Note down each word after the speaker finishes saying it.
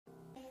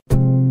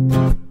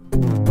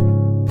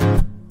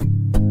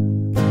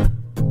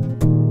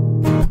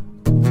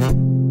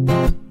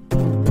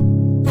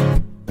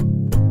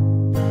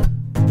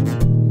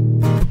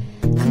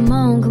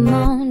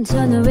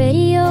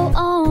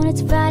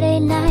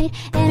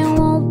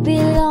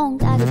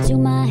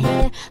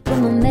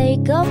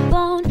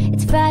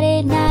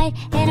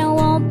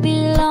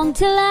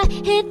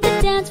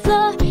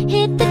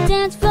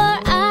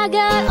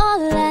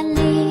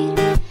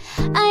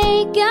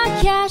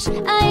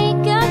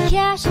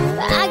cash,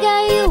 but I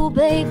got you,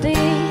 baby.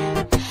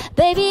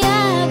 Baby,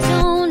 I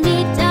don't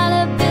need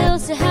dollar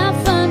bills to have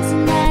fun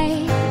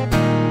tonight.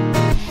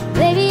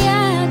 Baby,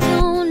 I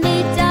don't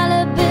need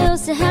dollar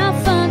bills to have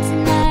fun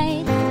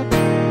tonight.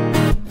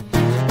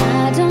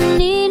 I don't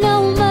need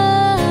no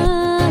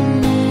money,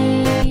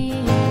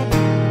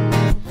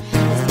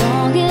 as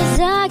long as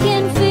I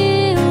can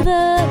feel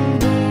the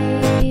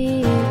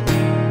beat.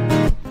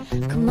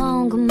 Come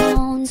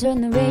on,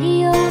 turn the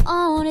radio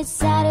on. It's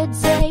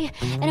Saturday,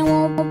 and it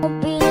won't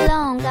be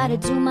long. Gotta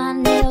do my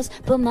nails,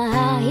 put my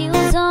high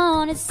heels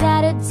on. It's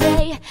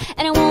Saturday,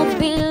 and it won't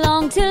be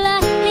long till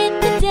I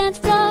hit the dance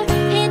floor,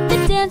 hit the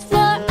dance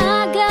floor.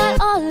 I got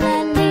all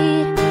I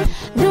need.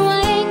 No,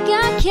 I ain't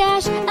got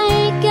cash, I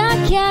ain't got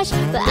cash,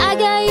 but I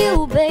got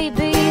you,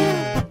 baby.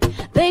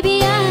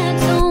 Baby, I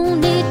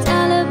don't need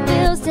dollar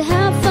bills to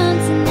have fun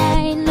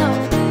tonight, no.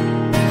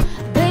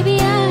 Baby,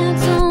 I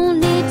don't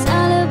need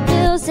dollar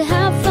bills to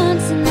have fun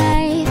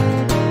tonight.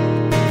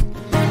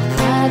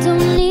 I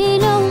don't need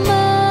no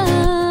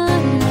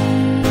money,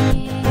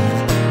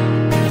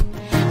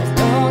 as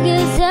long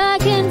as I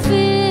can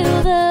feel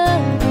the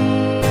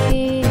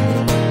beat.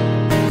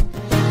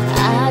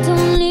 I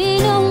don't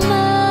need no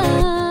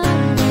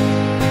money,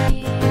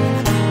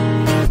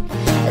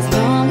 as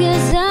long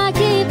as I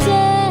keep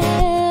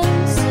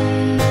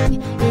dancing,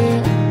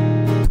 yeah.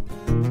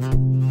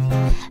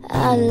 I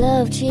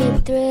love cheap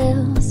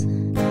thrills,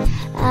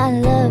 I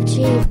love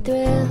cheap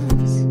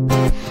thrills,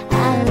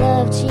 I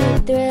love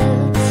cheap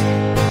thrills,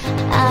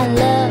 I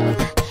love.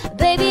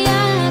 Baby, I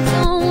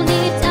don't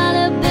need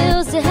dollar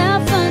bills to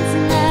have fun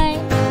tonight.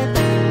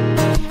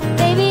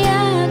 Baby,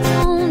 I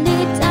don't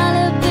need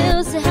dollar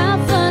bills to have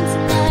fun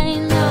tonight,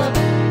 no.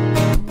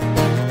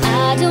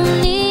 I don't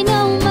need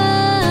no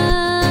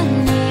money,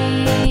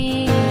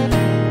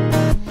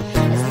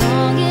 as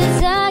long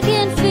as I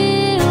can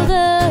feel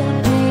the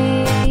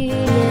beat,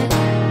 yeah.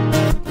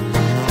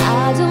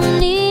 I don't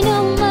need no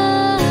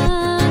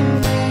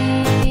money,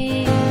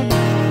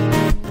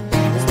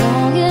 as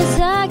long as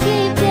I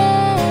keep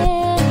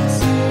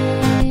dancing.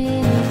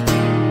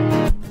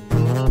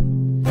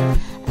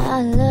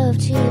 I love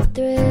cheap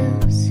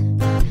thrills,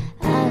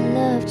 I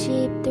love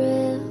cheap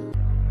thrills.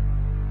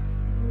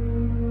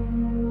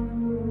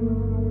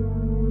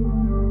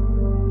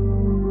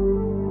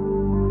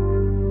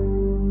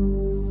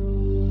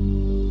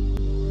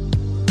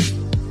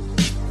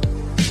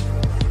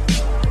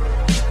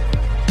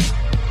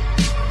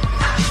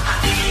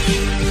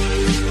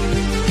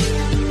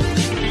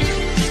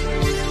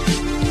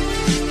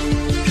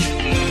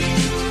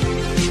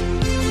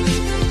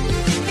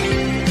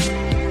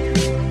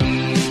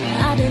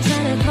 I've been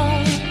trying to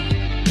call,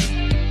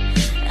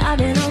 I've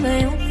been on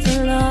my own for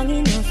long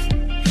enough.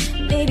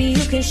 Maybe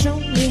you can show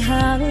me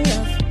how to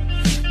love.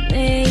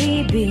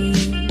 Maybe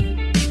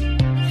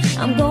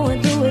I'm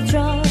going through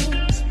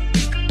withdrawals.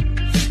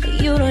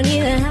 You don't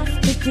even have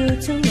to do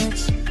too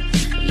much.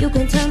 You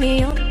can turn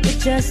me on with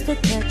just a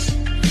touch,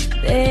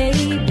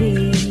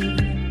 baby.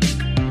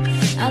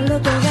 I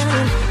look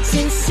around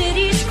since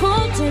city's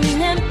cold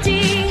and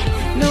empty.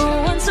 No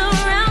one's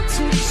around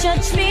to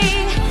judge me.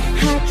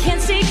 I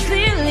can't see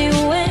clearly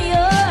when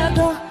you're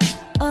gone.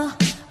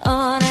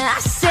 I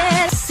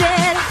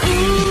said,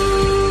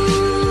 ooh,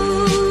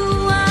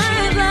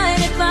 I'm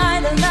blinded by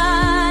the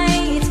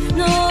lights.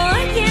 No,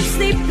 I can't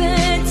sleep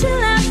until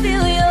I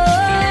feel your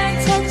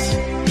touch.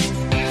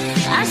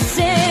 I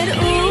said,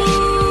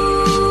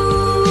 ooh,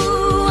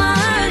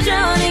 I'm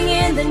drowning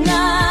in the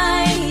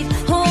night.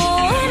 Oh,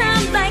 and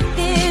I'm like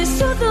this,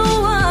 you're the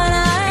one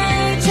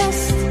I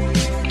trust.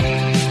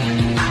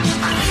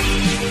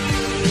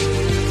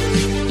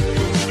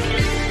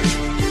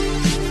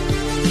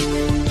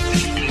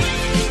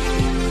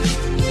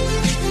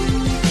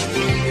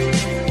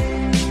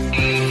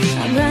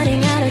 I'm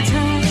running out of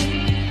time,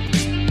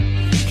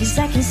 'cause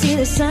I can see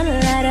the sun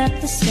light up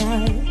the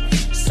sky.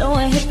 So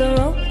I hit the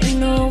road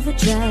in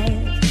overdrive,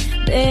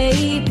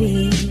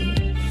 baby.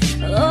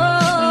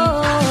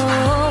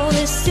 Oh,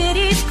 the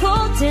city's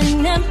cold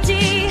and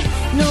empty.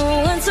 No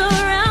one's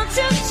around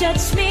to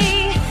judge me.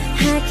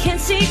 I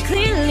can't see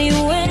clearly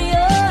when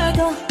you're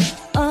gone.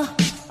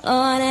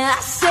 And I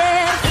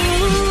said,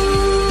 ooh,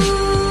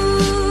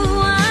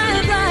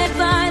 I'm blinded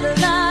by the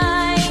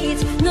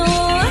lights. No,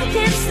 I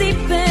can't sleep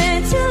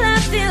until I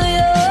feel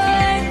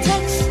your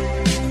touch.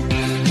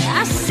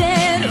 I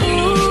said,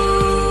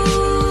 ooh,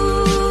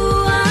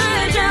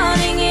 I'm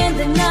drowning in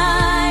the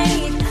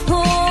night.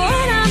 Oh,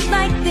 and I'm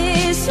like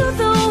this, you're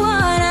the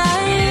one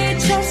I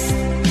trust.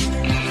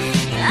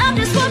 I'm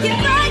just walking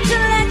by to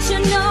let you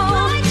know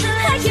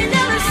I can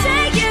never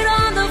say it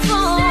all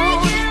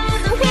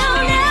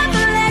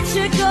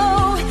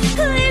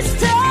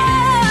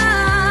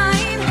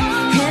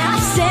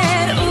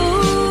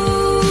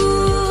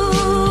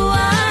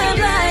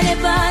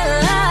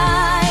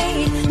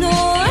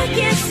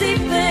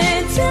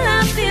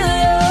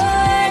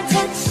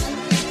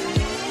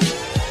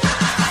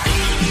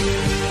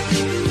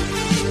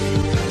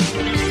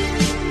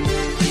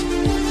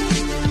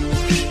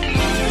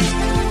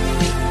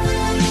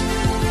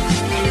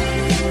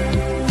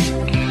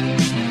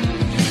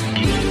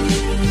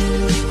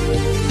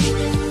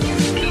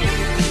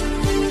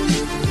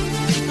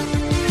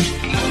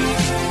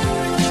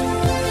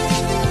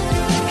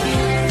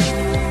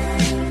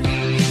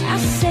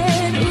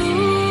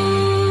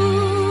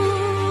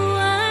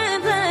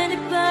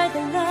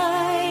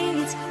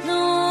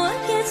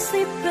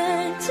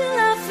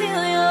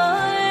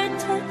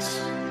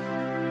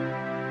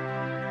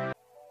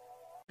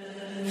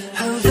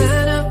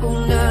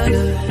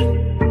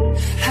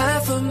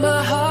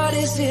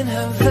in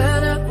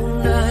Havana,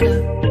 ooh, nana.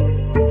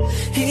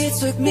 He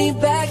took me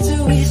back to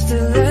East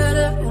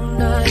Atlanta, ooh,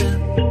 nana.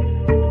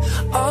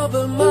 Oh,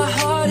 but my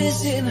heart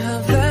is in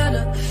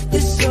Havana.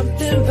 There's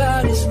something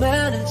about his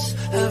manners,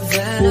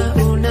 Havana,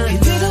 ooh, nana. He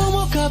didn't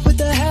walk up, what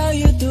the hell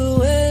you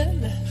doing?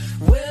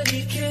 When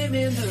he came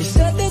in the room, he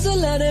said there's a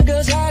lot of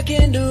girls I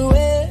can do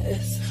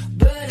it,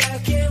 but I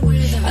can't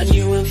win. I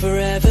knew him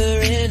forever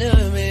in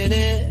a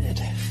minute.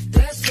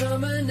 That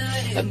summer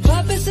night, and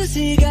Papa says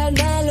he got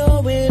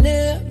Nilo in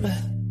him.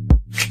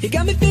 He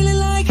got me feeling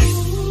like,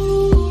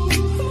 ooh.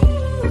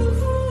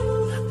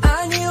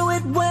 I knew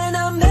it when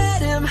I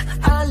met him.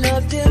 I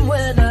loved him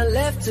when I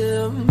left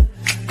him.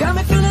 Got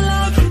me feeling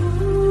like,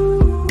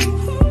 ooh.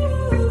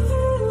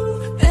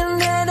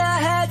 And then I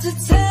had to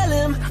tell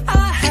him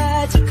I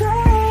had to go.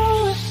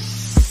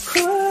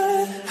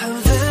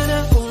 Havana,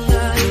 ooh,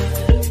 nana.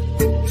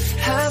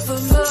 Half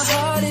of my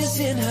heart is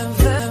in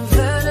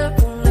Havana,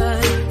 ooh,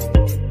 nana.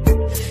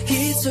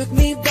 He took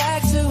me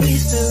back to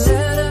East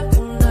Atlanta,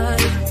 ooh,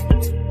 nana.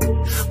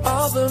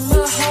 Oh, but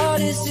my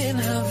heart is in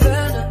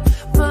Havana.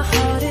 My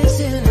heart is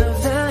in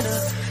Havana,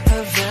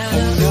 Havana.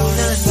 I'm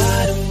gonna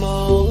fight them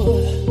all.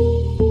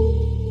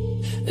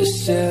 The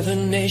Seven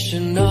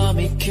Nation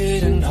Army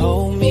couldn't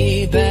hold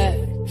me back.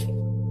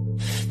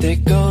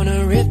 They're gonna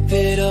rip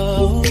it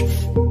off,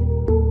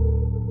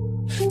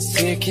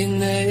 taking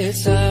their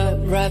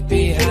time right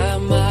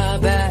behind my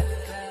back.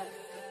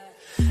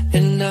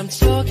 And I'm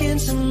talking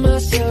to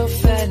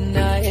myself at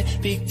night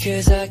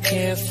because I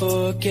can't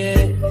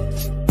forget.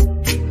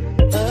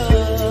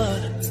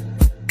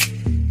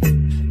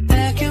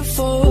 Back and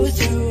forth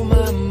through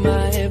my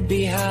mind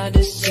behind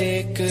a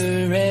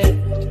cigarette.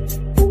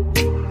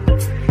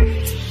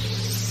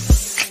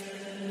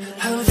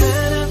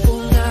 Havana,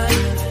 ooh, nana.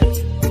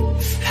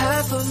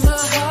 Half of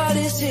my heart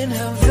is in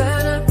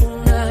Havana,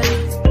 ooh, nana.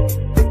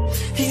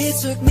 He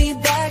took me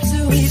back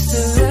to East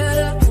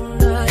Atlanta, ooh,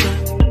 nana.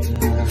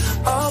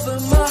 Oh,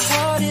 but my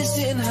heart is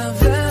in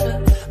Havana.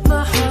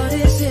 My heart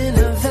is in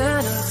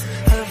Havana,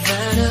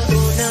 Havana,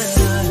 ooh,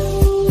 nana.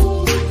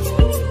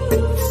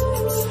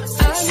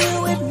 I knew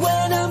it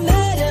when I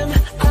met him.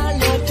 I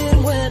loved him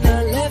when I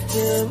left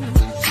him.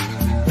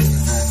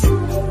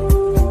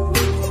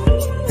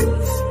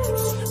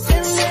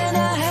 And then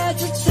I had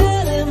to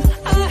tell him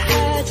I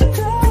had to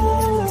go.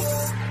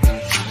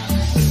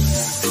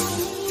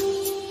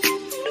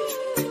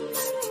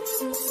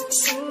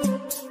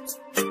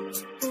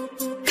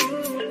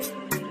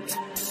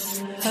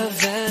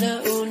 Havana,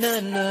 ooh,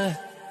 nana.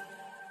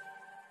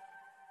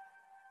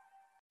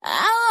 I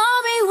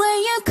love it when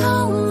you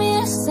call me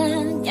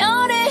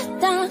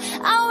señorita.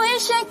 I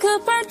wish I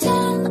could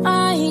pretend I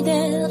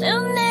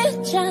didn't need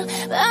ya,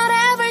 but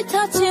every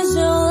touch is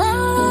your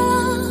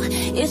love.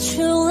 It's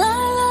true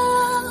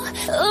love.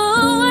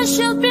 Ooh, I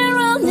should be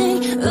running.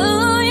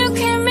 Ooh, you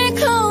keep me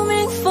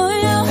coming for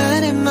you.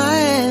 And in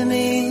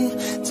Miami,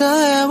 the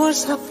air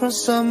was hot from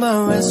summer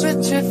rain,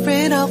 sweat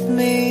dripping off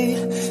me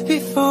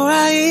before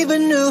I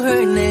even knew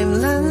her name.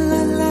 La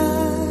la la,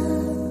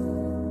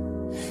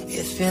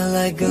 it felt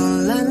like a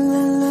la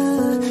la la,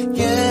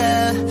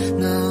 yeah,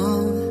 no.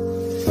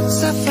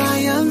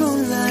 Sapphire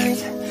moonlight,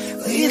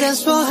 we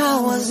danced for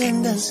hours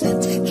in the sun,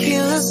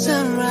 tequila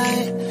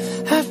sunrise.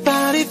 Her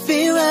body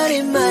feel right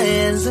in my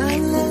hands, la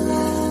la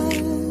la.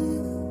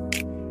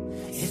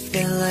 It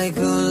felt like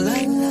a la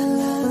la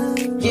la,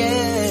 yeah.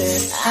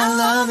 I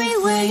love it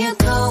when you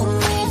call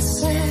me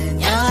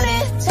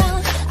señorita.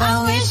 I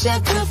wish I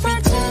could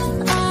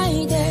pretend I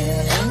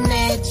didn't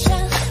need ya,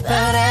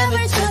 but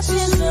every touch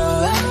is your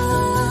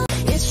love.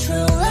 It's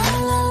true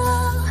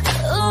love.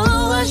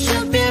 Ooh, I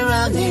should be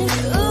running.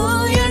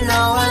 Ooh, you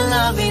know I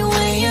love it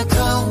when you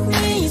call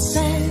me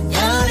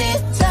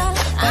señorita.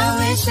 I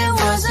wish it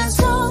wasn't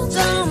so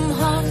damn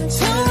hard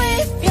to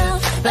leave ya,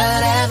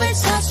 but every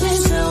touch is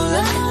true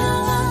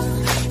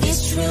love.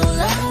 It's true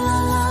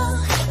love.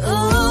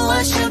 Ooh,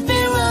 I should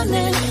be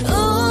running.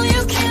 Ooh,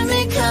 you keep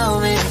me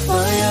coming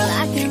for you.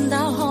 Like in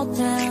the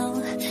hotel,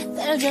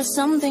 there's just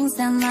some things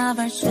that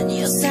never change.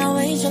 You say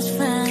we just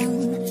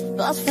friends,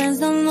 but friends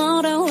don't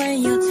know the way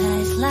you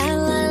taste. La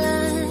la la.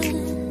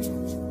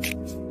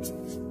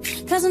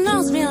 Cause it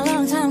knows me a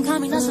long time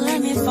coming, doesn't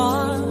let me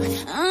fall.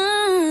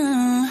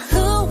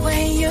 The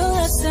way you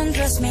listen,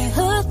 dress me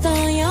hooked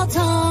on your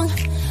tongue.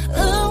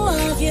 Ooh,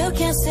 love you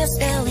can't sit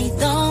still, it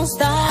don't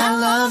stop. I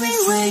love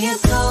it when you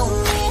call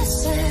me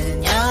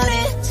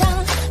señorita.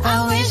 I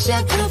wish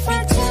I could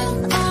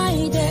pretend I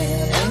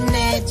didn't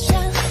need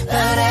ya,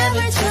 but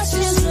every touch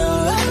is your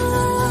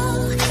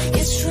love.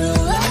 It's true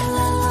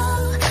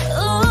love.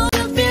 Ooh,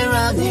 you'll be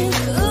running.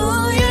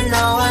 Ooh, you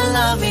know I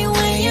love it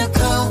when you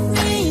call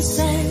me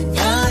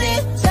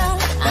señorita.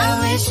 I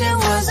wish it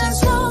wasn't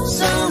so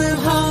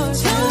hard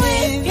to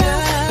leave ya,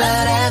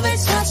 but every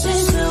touch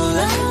is true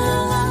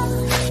love.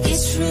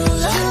 It's true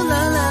love.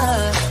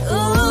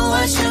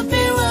 Ooh, I should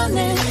be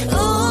running.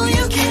 Ooh,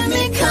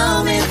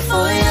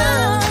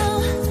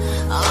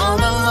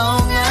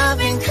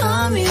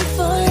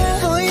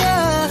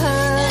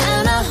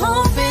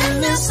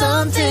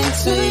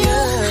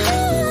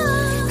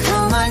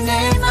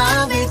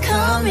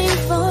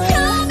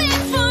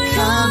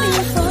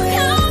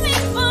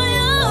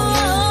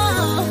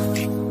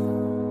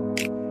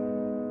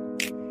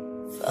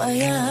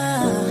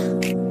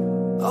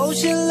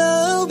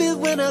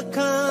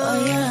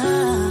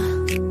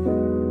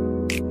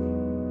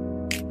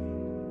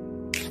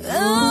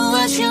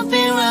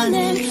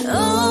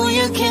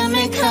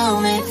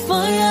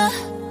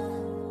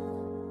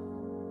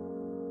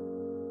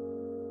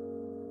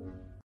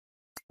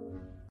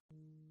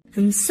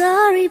 I'm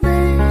sorry,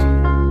 but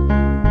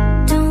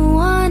don't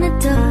wanna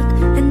talk.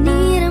 I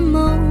need a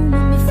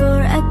moment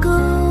before I go.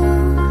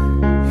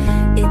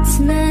 It's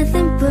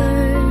nothing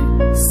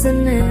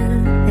personal.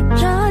 I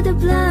draw the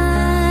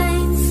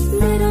blinds.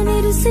 They don't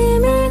need to see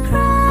me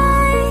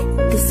cry,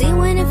 'cause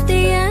even if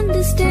they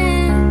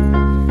understand,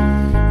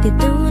 they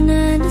don't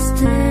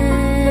understand.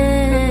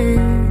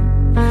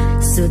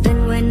 So then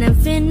when I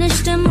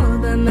finish them all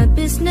by my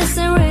business,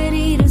 I'm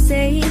ready to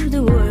save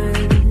the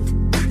world.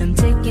 I'm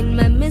taking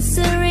my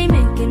misery,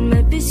 making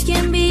my bitch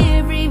can be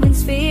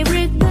everyone's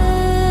favorite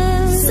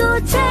girl. So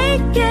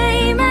take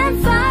aim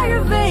and fire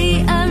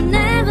away. I've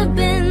never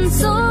been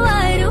so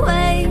wide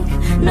awake.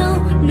 No,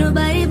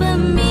 nobody but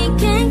me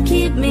can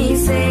keep me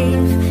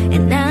safe,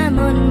 and I'm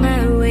on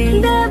my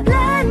way. The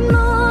blood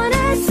moon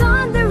is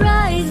on the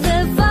rise, the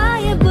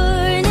fire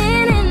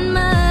burning in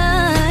my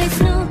eyes.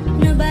 No,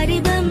 nobody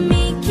but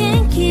me can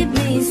keep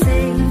me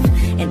safe,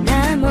 and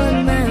I'm on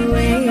my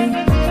way.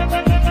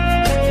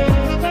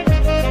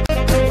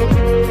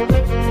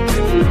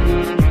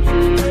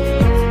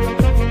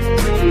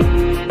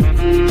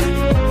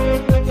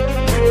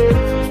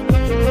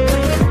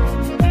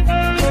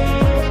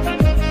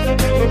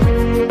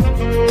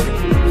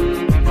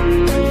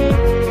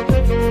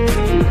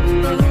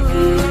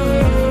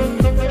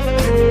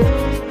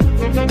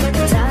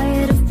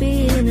 Tired of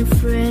being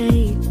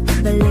afraid,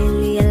 but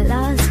lately I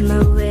lost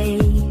my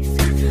ways.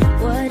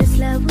 What is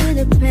love with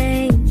the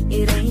pain?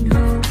 It ain't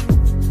hope.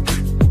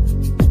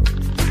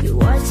 You're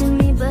watching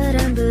me, but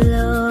I'm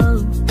below.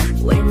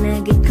 When I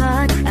get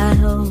caught, I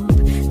hope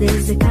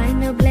there's a kind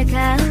of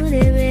blackout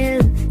that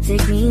will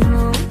take me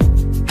home.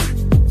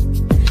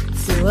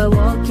 So I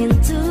walk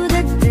into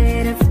the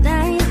dead of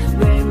night,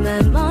 where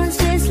my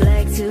monsters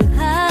like to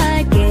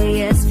hide.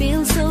 Chaos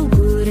feels so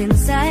good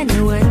inside.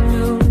 Now I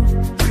know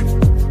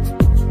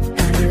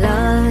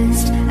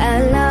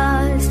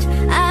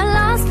I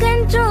lost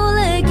control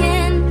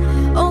again.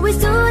 Always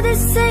do the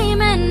same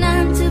and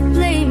I'm to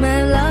blame. I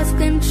lost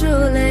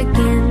control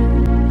again.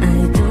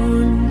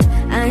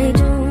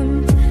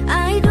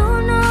 I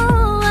don't know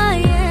who I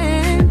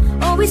am.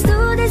 Always do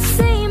the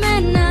same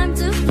and I'm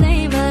to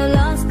blame. I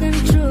lost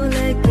control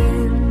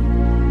again.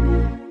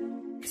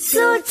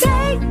 So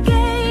take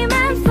aim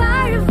and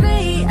fire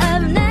away.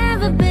 I've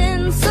never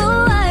been so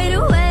wide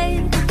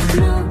awake.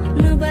 No,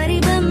 nobody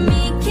but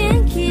me can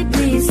keep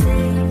me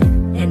safe,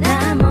 and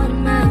I'm on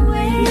my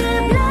way. The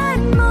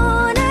blood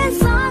moon is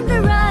on the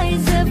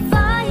rise, a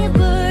fire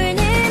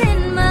burning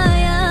in my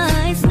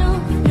eyes. No,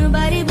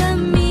 nobody but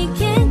me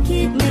can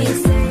keep me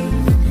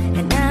safe,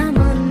 and I'm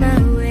on my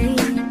way.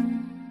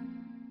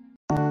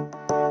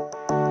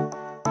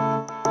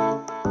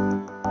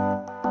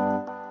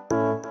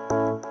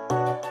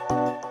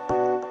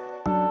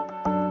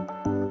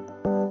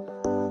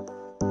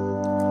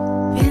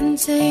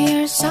 Into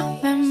years of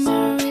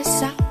memories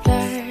I've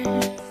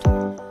blurred.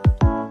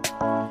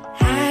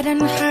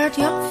 Hadn't heard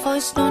your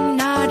voice, no,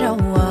 not a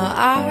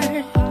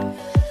word.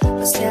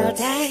 But still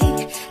they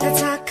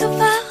talk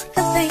about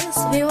the things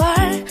we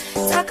were.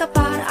 Talk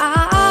about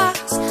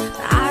us,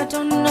 but I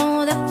don't know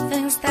the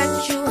things that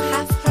you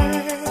have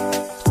heard.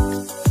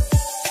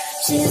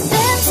 She's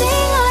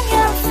dancing on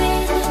your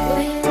feet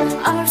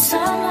with our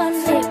someone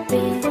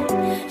sleeping.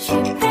 She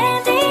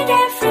painted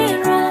every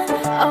run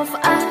of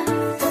us.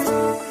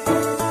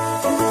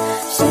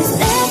 She's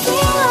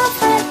taking off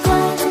her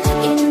clothes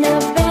in the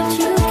bed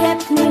you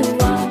kept me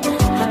warm.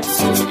 But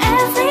she's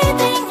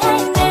everything I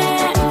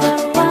never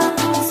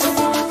was.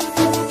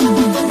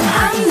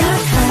 I'm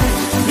not her,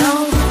 no,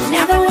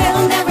 never will,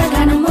 never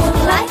gonna move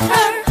like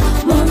her.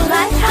 Move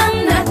like I'm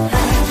not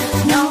her,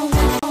 no,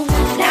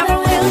 never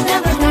will,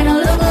 never gonna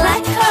look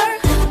like her.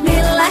 Be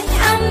like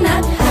I'm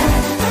not her,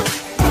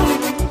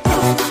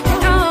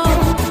 no,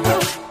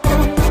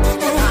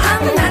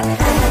 I'm not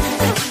her,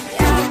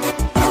 yeah.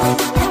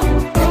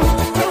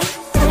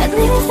 At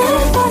least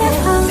that's what I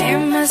found.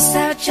 Made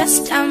myself just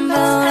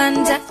stumble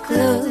under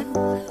glue.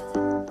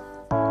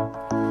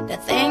 The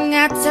thing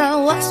I thought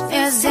was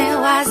missing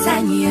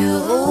wasn't you.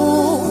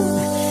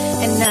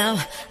 And now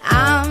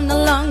I'm no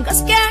longer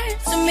scared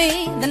to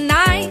meet the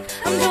night.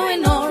 I'm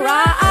doing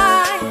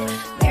alright.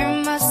 Made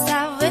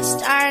myself we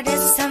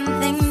started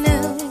something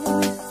new.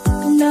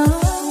 No,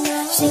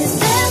 she's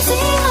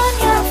dancing on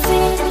your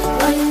feet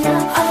when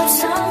you're all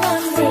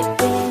someone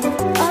sleeping.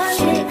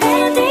 She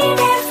painted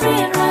every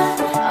run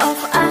of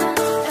us.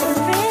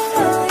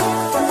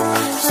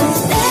 She's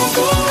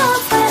taking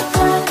off her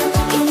clothes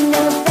in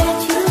the bed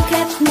you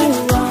kept me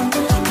warm.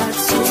 But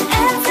she's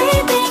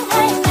everything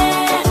I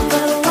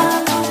never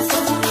was.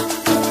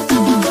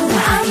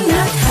 I'm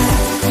not her,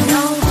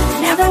 no,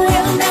 never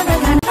will, never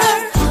gonna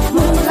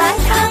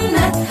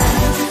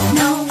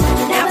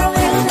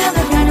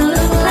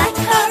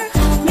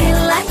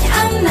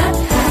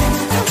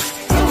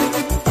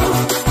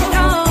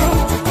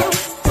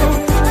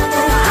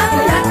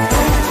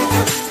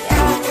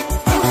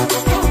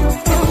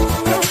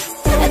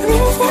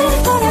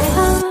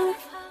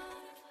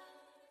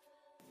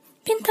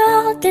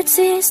it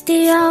sees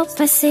the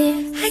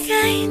opposite. I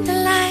kinda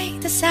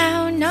like the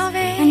sound of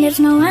it, and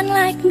there's no one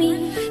like me.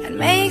 It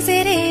makes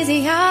it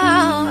easier.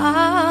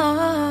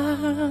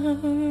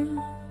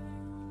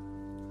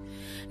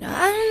 No,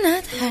 I'm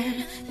not her.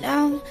 No,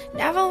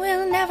 never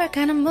will, never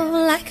gonna move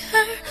like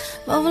her.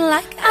 Move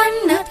like I'm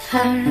not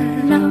her.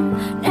 No,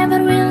 never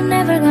will,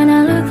 never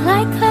gonna look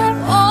like her.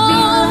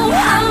 Oh,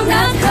 I'm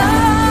not her.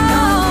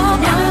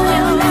 Never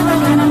will, never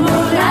gonna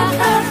move like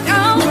her.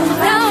 No, no,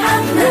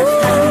 I'm not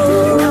her.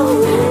 No,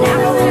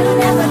 never will,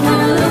 never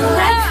gonna look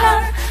like her.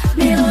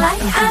 Be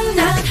like I'm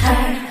not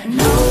her.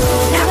 No,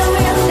 never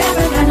will,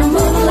 never gonna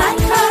move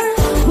like her.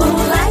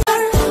 Move like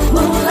her,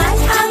 move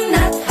like I'm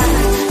not her.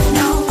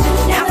 No,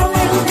 never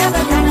will,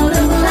 never gonna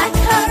look like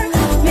her.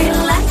 Be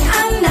like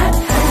I'm not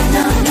her.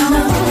 No, no,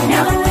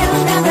 never will,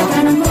 never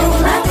gonna move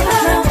like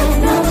her.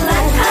 Move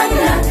like I'm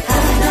not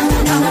her.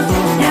 No, no,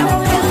 never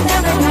will,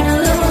 never gonna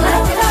look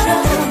like her.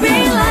 Be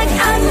like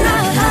I'm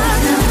not her.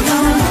 No, no,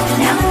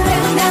 never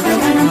will, never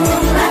gonna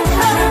move like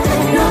her.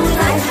 Move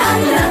like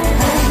I'm not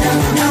her.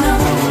 No, no,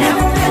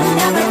 never will,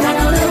 never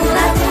gonna look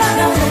like her.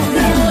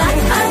 Be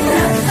like I'm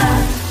not her.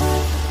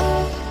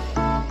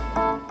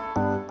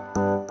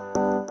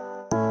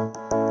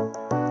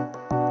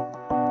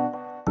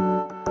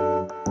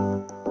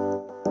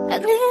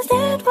 At least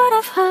that's what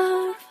I've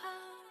heard.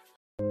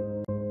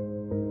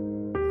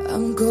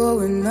 I'm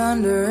going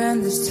under, and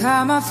this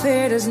time I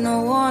fear there's no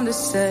one to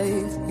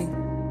save me.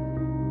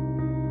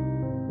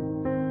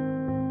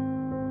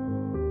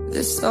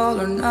 This all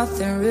or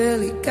nothing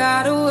really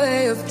got a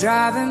way of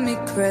driving me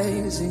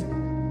crazy.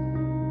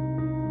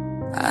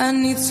 I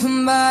need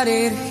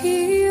somebody to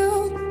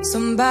heal,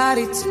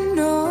 somebody to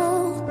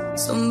know,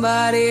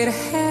 somebody to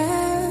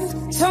have,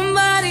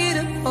 somebody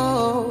to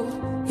hold.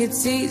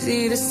 It's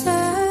easy to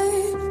say,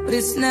 but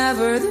it's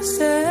never the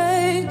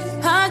same.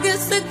 I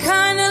guess I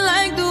kinda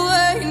like the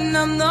way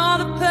I'm not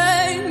a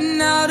pain.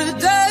 Now the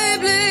day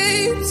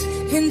bleeds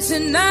into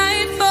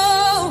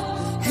nightfall,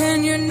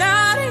 and you're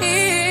not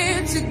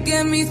here to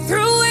get me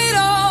through it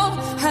all.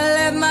 I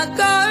let my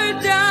guard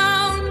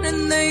down, and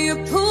then you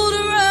pulled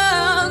a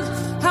rug.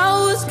 I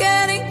was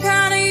getting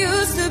kinda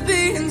used to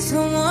being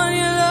someone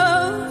you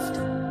loved,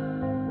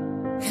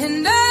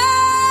 and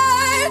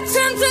I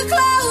tend to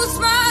close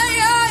my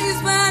eyes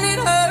when it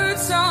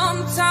hurts.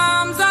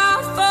 Sometimes I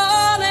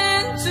fall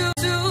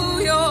into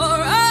your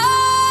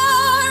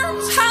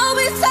arms. I'll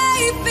be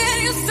safe in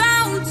your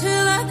sound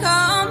till I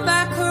come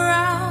back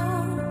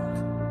around.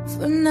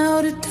 For now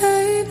the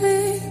day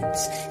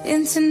bleeds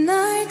into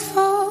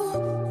nightfall,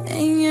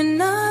 and you're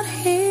not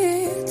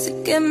here to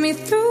get me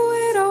through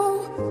it all.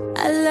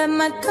 I let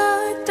my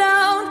guard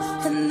down,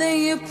 and then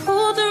you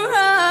pulled the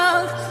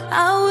rug.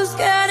 I was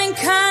getting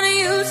kinda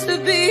used to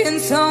being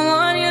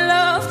someone you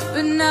loved,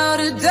 but now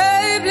the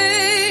day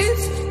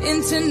bleeds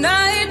into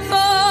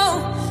nightfall,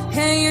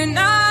 and you're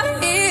not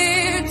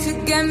here to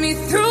get me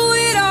through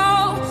it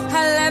all.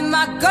 I let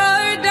my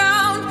guard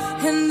down,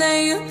 and then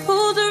you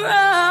pulled the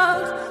rug.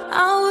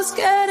 I was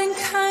getting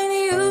kinda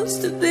used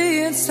to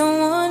being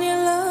someone you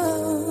loved.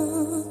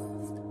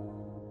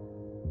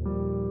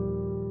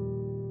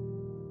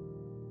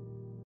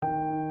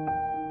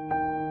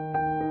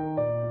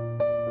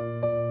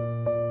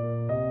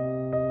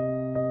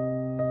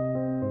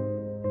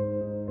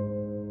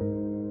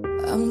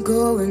 I'm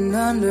going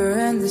under,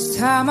 and this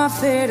time I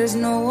fear there's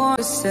no one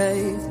to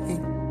save me.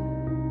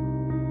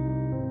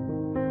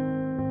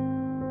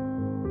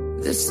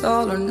 This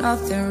all or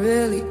nothing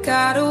really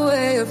got a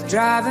way of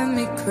driving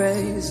me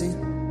crazy.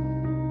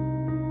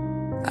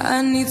 I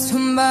need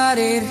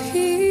somebody to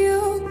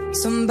heal,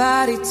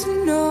 somebody to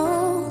know,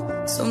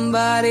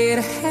 somebody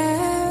to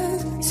have,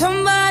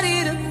 somebody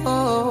to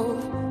hold.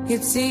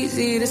 It's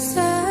easy to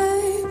say,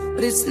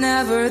 but it's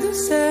never the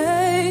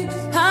same.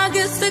 I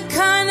guess I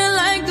kinda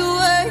like the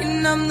way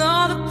I'm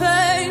not a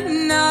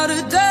pain. Now the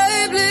day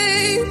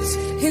bleeds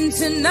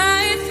into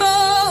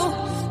nightfall,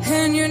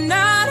 and you're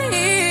not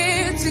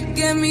here to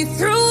get me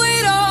through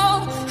it all.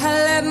 I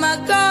let my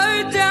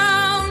guard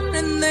down,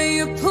 and then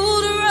you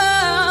pulled a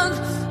rug.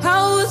 I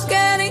was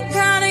getting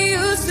kinda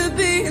used to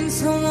being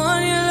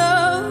someone you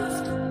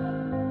loved,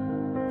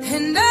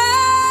 and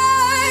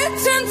I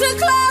tend to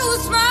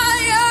close my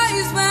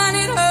eyes when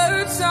it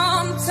hurts.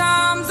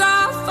 Sometimes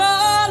I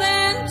fall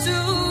into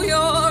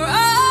your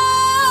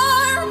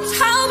arms.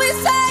 I'll be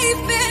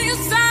safe in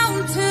your sound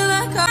till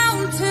I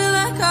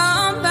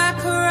come back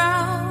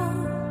around.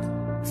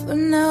 For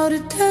now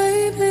the day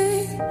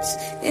bleeds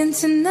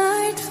into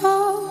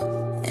nightfall,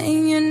 and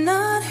you're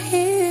not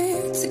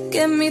here to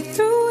get me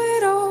through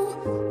it all.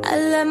 I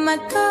let my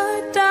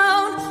guard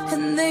down,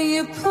 and then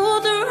you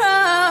pulled the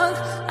rug.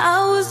 I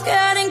was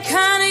getting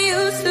kinda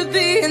used to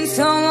being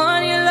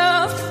someone you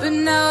loved, but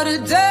now the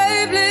day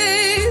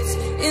bleeds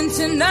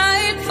into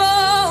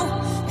nightfall,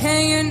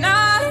 and you're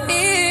not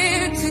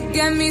here to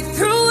get me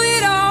through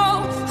it all.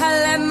 I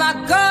let my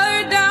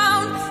guard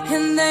down,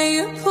 and then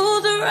you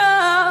pulled the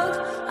rug.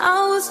 I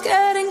was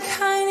getting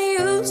kinda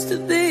used to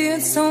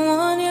being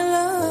someone you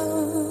loved.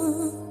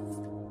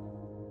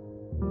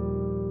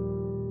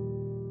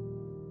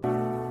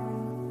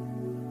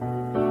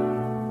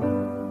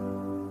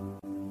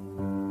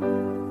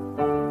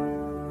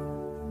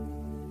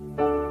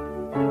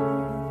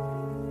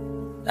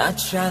 Not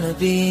trying to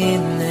be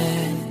in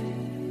there,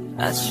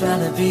 not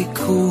trying to be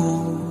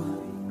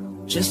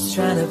cool, just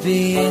trying to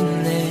be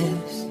in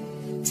this.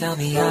 Tell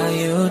me how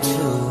you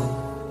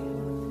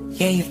do.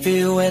 Can you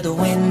feel where the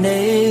wind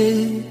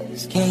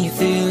is? Can you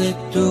feel it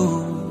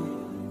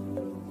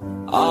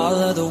through all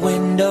of the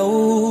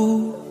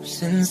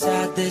windows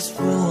inside this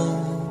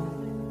room?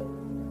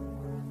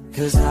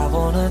 'Cause I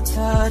wanna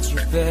touch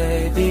you,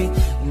 baby,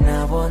 and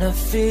I wanna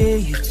feel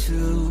you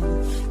too.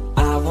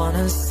 I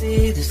wanna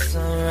see the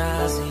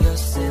sunrise and your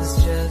sins,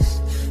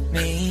 just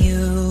me and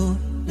you.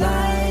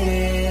 Light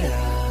it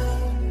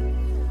up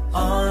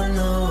on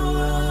the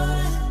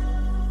run.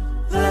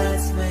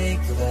 Let's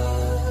make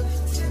love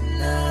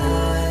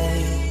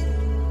tonight.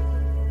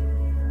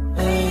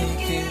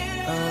 Make it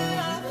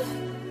up,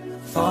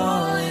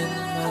 fall in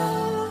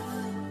love,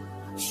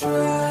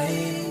 try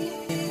it.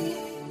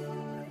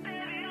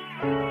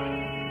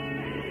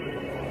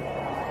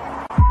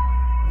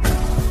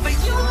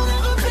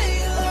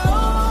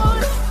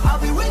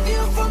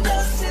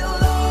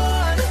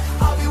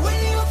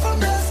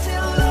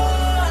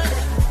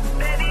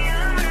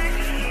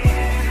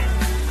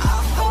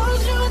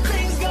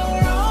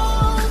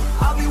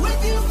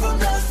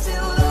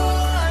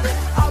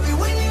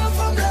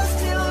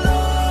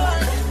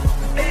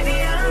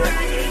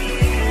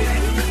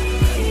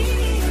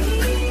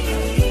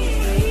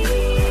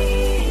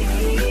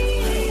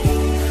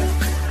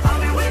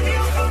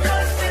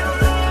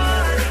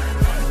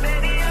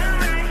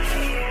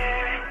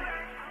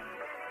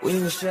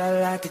 Shut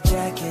like a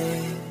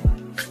jacket,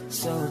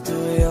 so do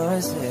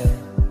yours here.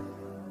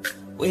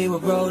 We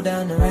would roll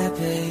down the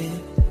rapids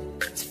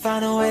to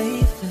find a way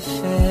to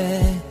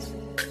fit.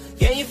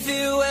 Can you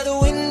feel where the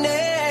wind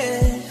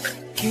is?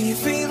 Can you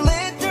feel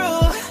it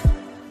through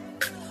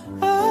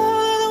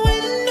all the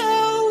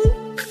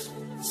windows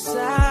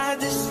inside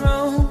this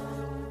room?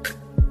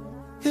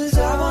 'Cause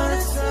I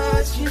wanna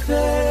touch you,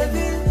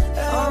 baby,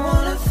 I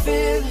wanna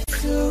feel it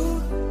too.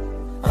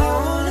 I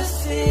wanna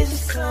see the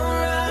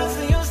sunrise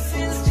and your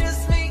sins,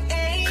 just me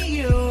and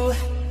you.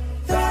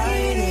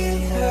 Light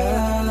it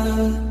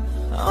up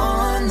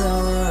on the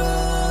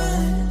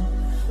run.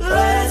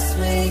 Let's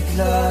make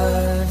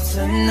love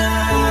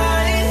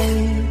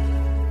tonight.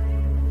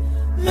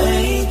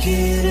 Make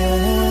it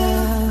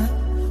up,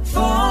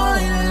 fall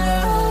in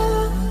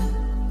love,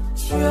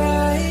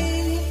 try.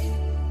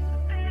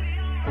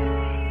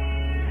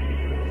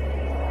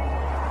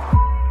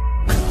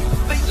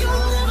 But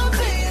you'll never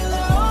be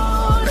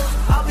alone.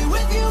 I'll be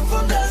with you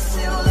from dusk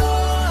till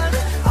dawn.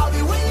 I'll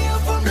be with you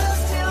from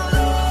dusk till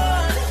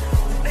dawn.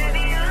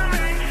 Baby, I'm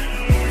right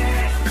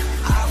here.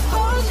 I'll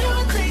hold you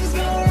when things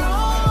go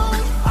wrong.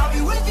 I'll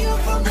be with you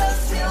from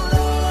dusk till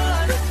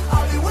dawn.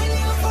 I'll be with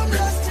you from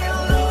dusk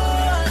till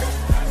dawn.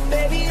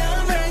 Baby,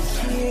 I'm right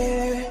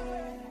here.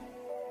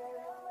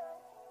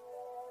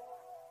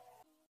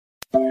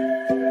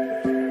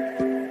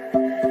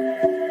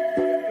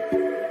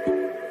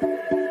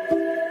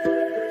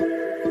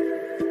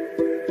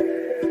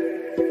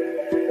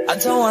 I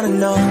don't wanna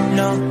know,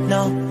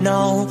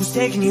 no, who's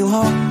taking you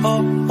home,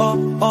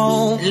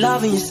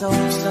 loving you so,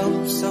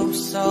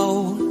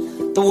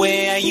 the way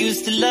I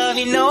used to love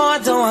you. No, I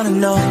don't wanna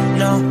know,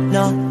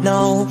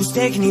 no, who's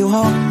taking you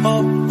home,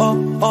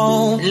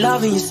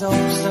 loving you so,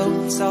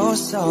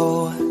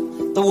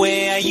 the way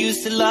I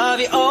used to love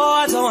you. Oh,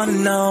 I don't wanna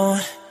know.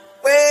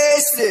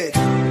 Wasted.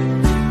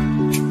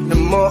 The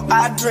more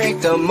I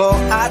drink, the more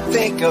I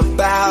think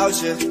about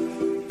you.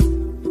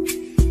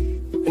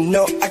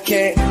 No, I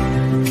can't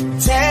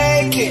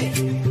take it.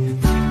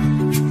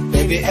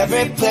 Baby,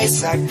 every place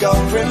I go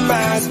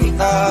reminds me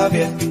of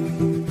you.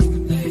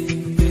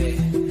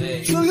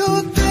 Do you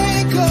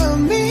think of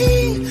me,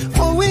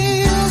 what we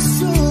used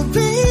to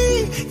be?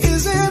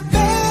 Is it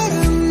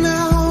better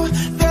now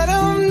that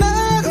I'm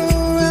not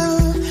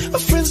around?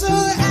 Our friends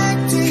are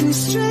acting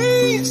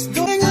strange,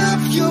 throwing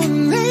up your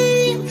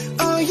name.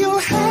 Are you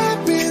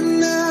happy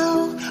now?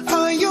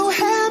 Are you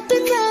happy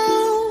now?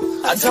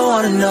 I don't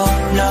wanna know,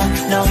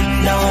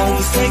 no,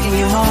 who's taking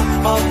you home,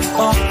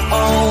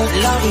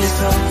 loving you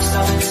so,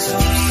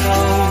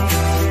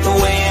 the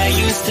way I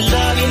used to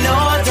love you. No,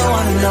 I don't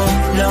wanna know,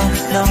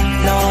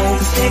 no,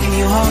 who's taking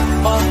you home,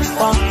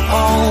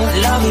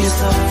 loving you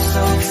so,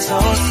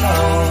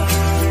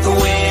 the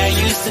way I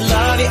used to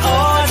love you.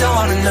 Oh, I don't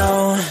wanna know.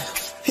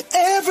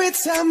 Every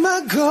time I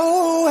go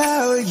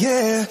out,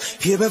 yeah,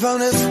 hear it from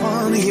this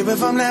one, hear it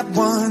from that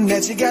one,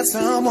 that you got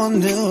someone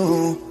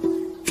new.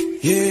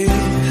 Yeah,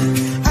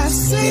 I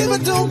say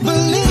but don't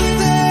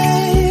believe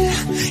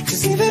it,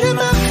 'cause even in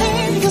my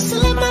head, you're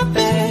still in my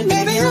bed.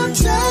 Maybe I'm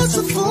just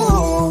a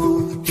fool.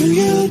 Do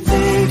you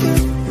think of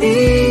me,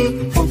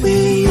 what we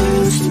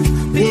used to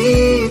be?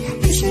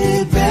 Is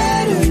it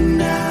better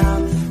now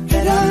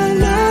that I'm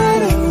not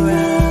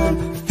around?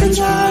 Things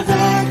are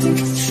acting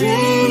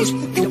strange,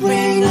 they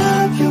bring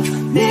up your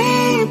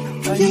name.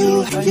 Are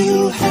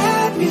you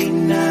happy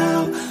now?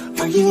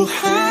 Are you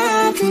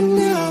happy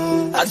now?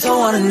 I don't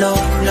wanna know,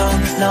 no,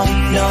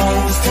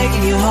 who's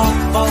taking you home,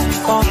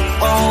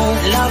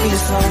 loving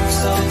you so,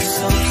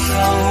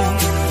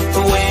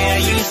 the way I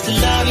used to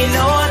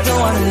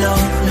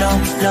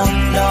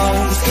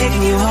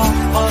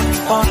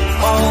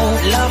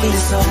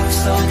so,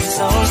 so,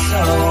 so,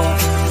 so.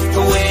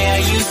 The way I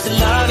used to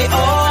love you,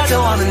 oh, I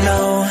don't wanna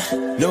know.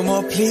 No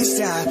more please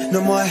stop, no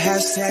more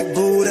hashtag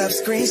booed up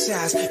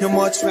screenshots. No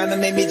more trying to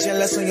make me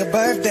jealous on your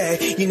birthday.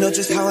 You know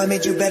just how I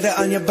made you better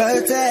on your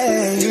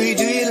birthday. Do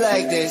you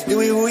like this? Do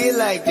we woo you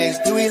like this?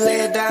 Do we lay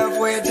it down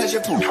for you and touch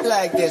your poop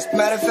like this?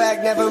 Matter of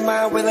fact, never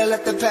mind, will I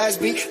let the past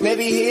be?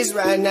 Maybe he's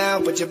right now,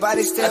 but your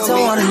body's still I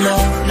don't wanna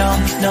know, no,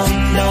 no,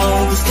 no.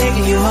 Who's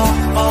taking you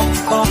home, oh,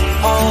 oh,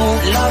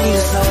 oh. Love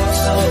you so,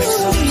 so,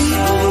 so,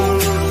 so.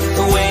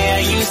 The way I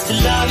used to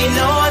love you,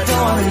 no, I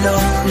don't wanna know,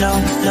 no,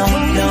 no,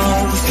 no.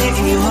 Who's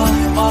taking you home,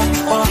 oh,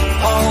 oh,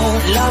 oh.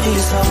 Love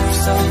you so,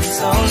 so,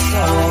 so,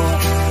 so.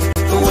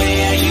 The way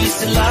I used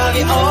to love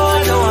you, oh,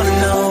 I don't wanna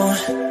know.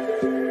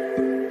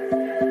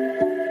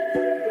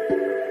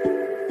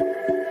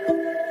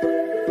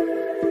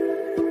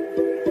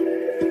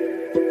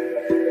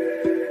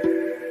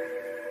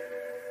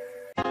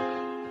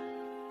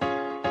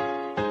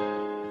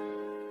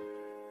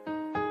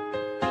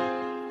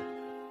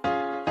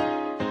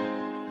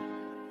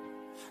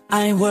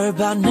 I ain't worried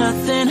about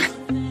nothing,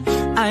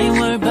 I ain't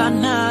worried about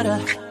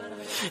nada.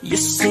 You're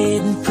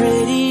sitting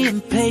pretty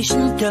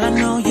impatient, girl, I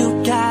know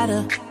you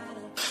gotta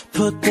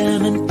put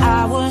them in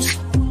hours,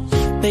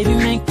 baby,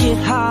 make it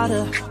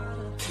harder.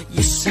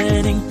 You're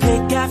sending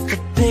pic after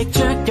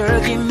picture, girl,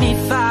 give me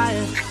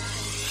fire.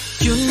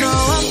 You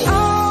know I'm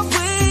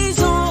always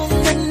on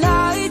the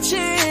night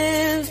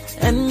shift,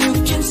 and you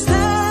can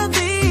stand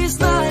these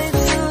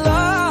nights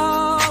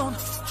alone.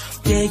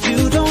 Yeah,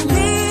 you don't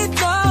need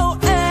no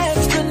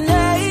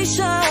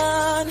explanation,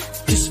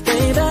 'cause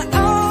baby,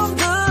 I'm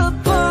the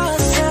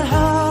boss at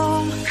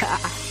home.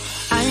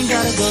 I ain't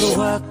gotta go to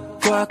work,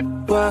 work,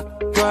 work,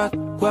 work,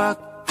 work,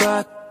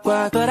 work,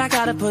 work, but I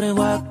gotta put in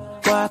work,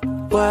 work,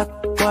 work,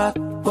 work,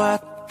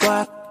 work,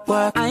 work,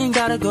 work. I ain't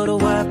gotta go to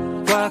work,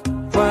 work,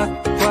 work,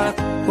 work,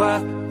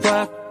 work,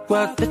 work,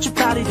 work. Let your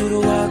body do the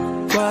work,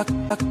 work,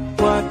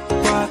 work,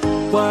 work,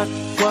 work,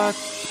 work.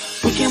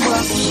 We can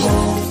work from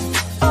home,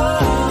 oh,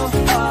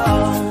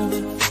 oh.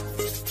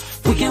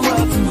 We can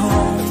work from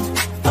home,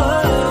 oh,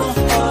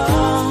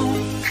 oh.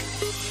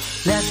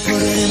 Let's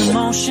put it in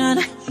motion,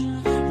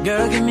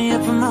 girl, give me a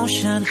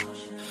promotion.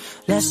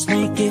 Let's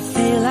make it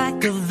feel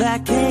like a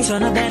vacation,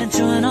 turn a bed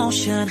into an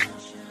ocean.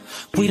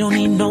 We don't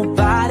need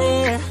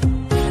nobody,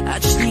 I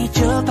just need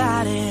your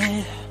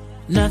body.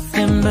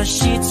 Nothing but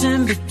sheets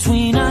in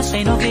between us,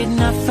 ain't no getting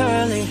up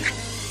early.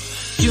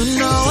 You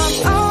know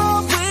I'm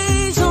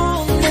always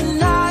on the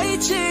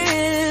night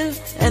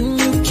shift, and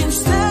you can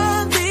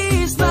stand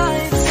these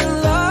nights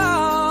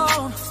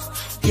alone.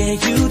 Yeah,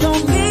 you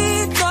don't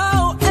need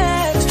no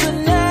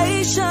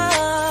explanation,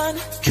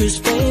 'cause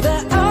baby,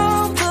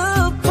 I'm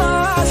the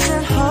boss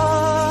at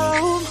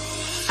home.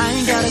 I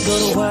ain't gotta go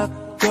to work,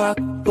 work,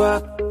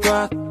 work,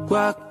 work,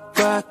 work,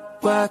 work,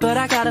 work, but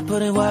I gotta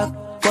put in work,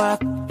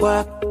 work,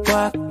 work,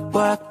 work,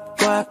 work,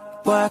 work,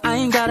 work. I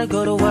ain't gotta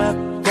go to work,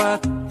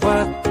 work,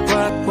 work,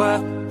 work,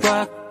 work,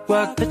 work,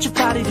 work. Let your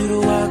body do the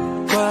work,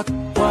 work,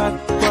 work,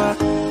 work,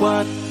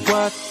 work,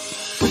 work.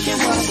 We can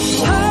work from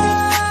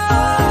home.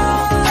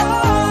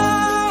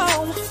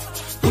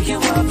 We can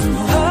work from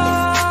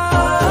home.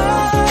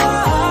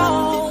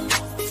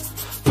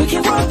 We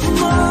can work from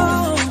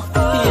home.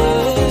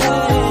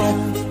 Yeah.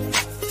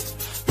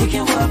 We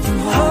can work from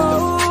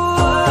home.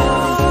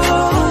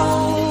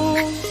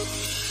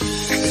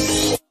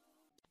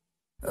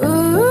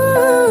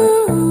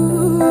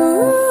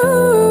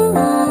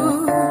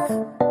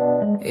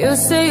 You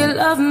say you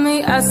love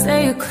me, I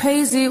say you're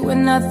crazy. We're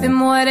nothing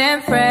more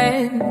than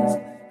friends.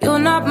 You're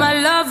not my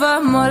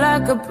lover, more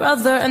like a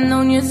brother. I've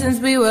known you since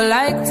we were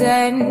like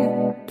 10.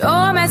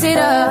 Don't mess it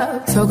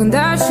up, talking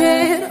that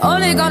shit.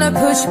 Only gonna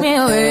push me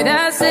away,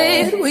 that's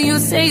it. When you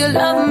say you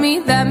love me,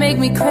 that make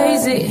me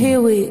crazy.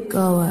 Here we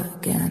go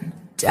again.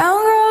 Down,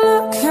 girl,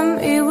 look at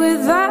me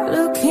with that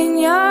look in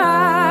your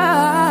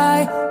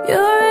eye. You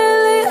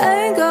really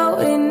ain't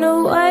going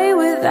away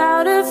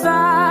without a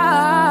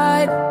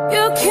fight.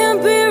 You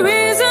can't be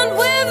reasoned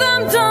with,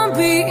 I'm done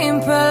being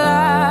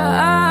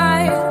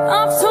polite.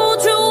 I've told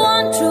you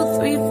 1, 2,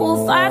 3, 4,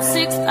 5,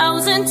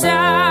 6,000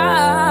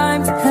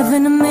 times.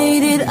 Haven't I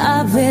made it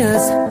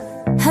obvious?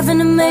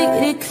 Haven't I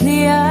made it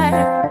clear?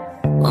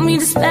 Want me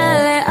to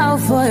spell it out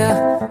for you?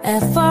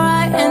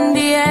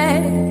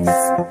 F-R-I-N-D-S.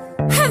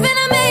 Haven't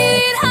I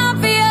made it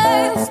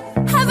obvious?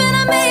 Haven't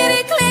I made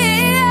it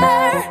clear?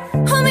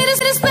 Want me to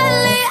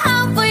spell it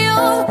out for you?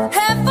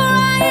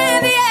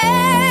 F-R-I-N-D-S.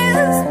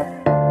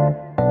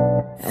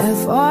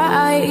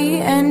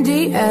 F-R-I-E-N-D-S.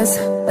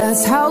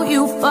 That's how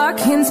you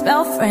fucking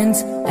spell friends.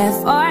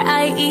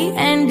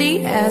 F-R-I-E-N-D-S.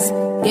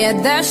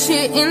 Get that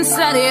shit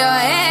inside of your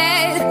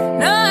head.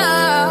 No.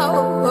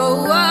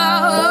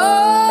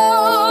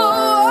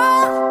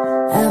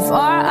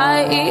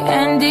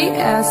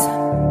 F-R-I-E-N-D-S.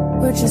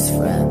 We're just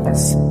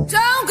friends.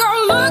 Don't go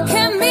look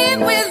at me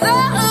with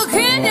that look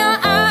in your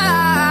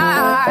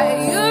eye.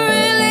 You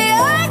really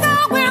ain't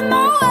going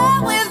nowhere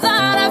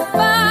without a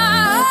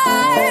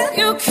fight.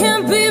 You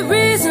can't be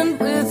reasoned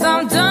with,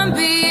 I'm done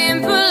being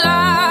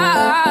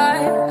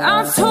polite.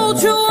 I've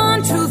told you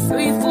 1,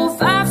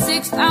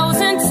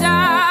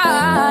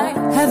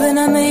 Haven't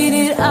I made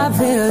it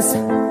obvious?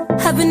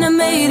 Haven't I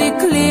made it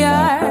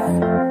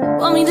clear?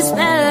 Want me to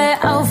spell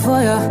it out for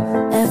you?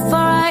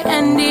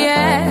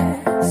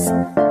 F-R-I-N-D-S.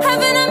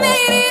 Haven't I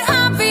made it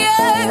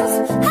obvious?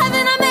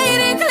 Haven't I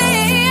made it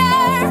clear?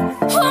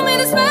 Want me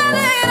to spell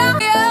it out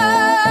for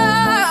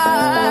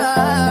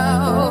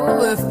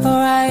you?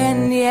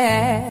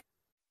 F-R-I-N-D-S.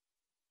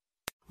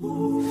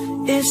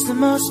 It's the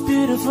most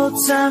beautiful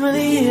time of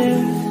the year.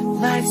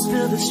 Lights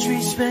fill the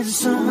streets, spreading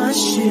so much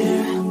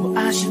cheer. Well,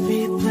 I should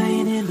be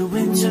playing in the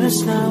winter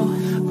snow,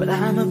 but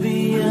I'ma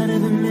be under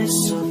the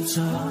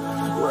mistletoe.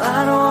 Well,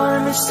 I don't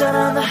wanna miss out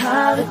on the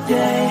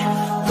holiday,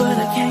 but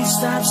I can't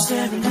stop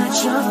staring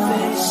at your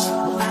face.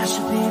 Well, I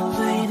should be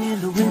playing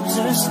in the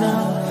winter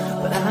snow,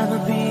 but I'ma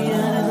be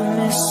under the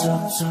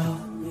mistletoe.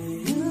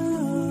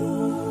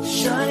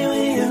 Shawty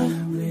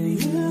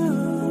with you,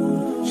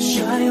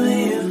 shawty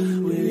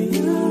with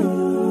you,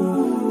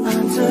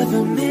 under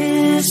the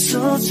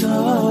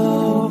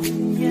mistletoe,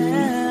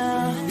 yeah.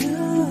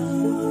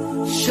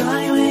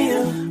 Shawty with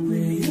you,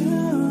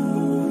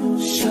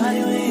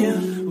 shawty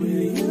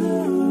with you,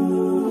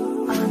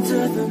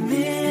 under the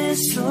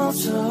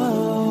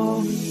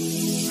mistletoe.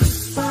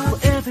 Well,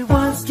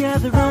 everyone's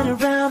gathering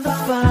around the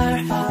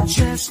fire,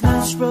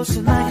 chestnuts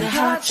roasting like a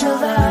hot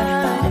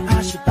July.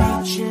 I should be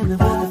chilling with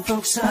the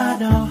folks I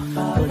know,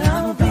 but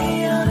I'ma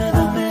be under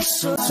the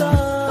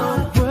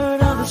mistletoe.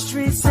 Word on the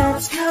streets that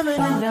it's coming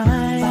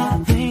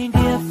tonight.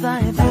 Reindeer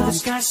flying through the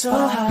sky so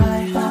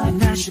high,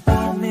 and I should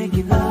be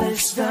making the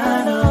list.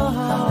 I know,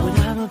 but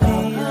I'ma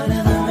be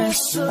under the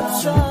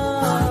mistletoe.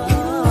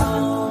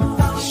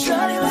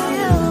 Shawty with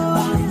you,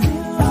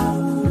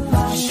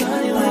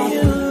 shawty with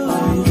you,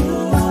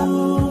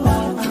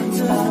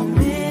 under the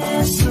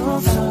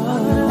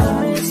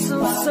mistletoe,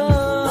 mistletoe.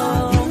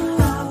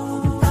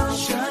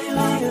 Shawty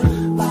with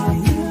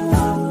you,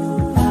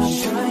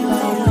 shawty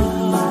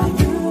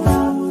with you,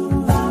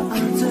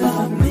 under the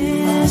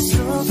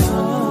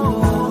mistletoe.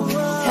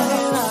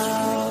 Hey,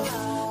 love,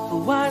 the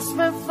wise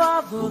men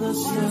follow the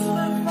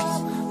stars,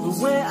 the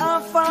way I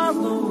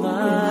follow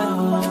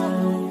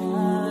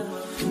mine,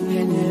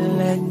 and it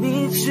led me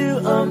to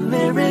a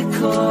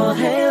miracle.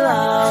 Hey,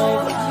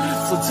 love,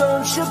 so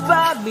don't you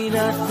buy me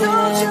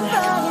nothing,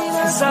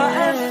 'cause I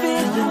am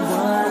feeling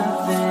one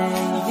thing.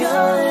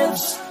 Your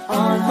lips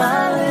on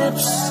my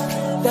lips,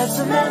 that's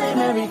a Merry,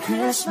 Merry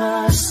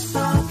Christmas.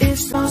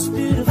 It's the most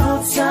beautiful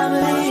time of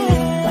the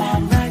year.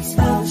 Lights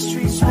fill the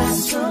streets with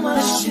so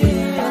much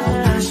cheer.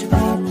 I should be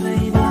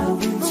playing in the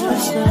winter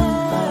snow,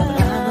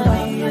 but I'ma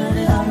be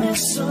under the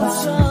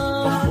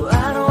mistletoe. Well, I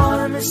don't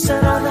wanna miss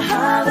out on the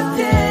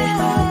holiday,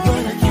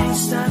 but I can't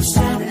stop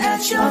staring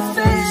at your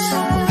face. I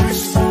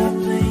should be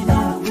playing in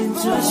the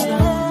winter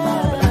snow,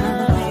 but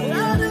I'ma be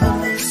under the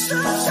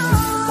mistletoe.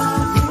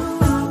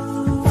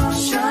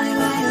 Shawty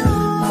with you,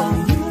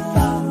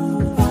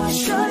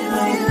 shawty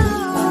with you,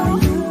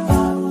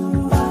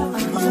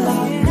 under the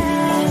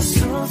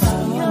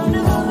mistletoe,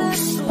 under the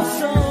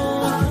mistletoe.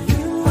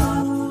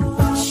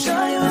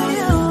 Shawty with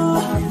you,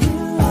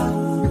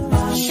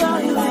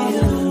 shawty with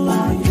you,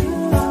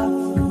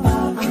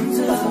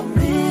 under the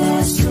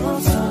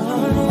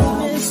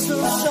mistletoe,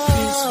 mistletoe.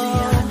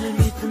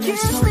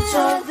 Kiss me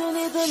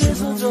underneath the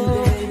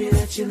mistletoe, baby,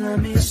 that you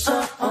love me so.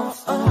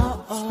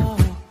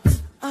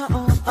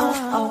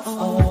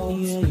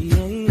 Yeah,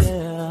 yeah,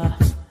 yeah.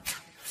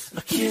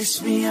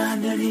 Kiss me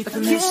underneath the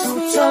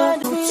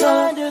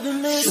mistletoe, under the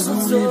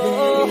mistletoe. Show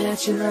me, baby,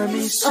 that you love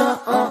me so.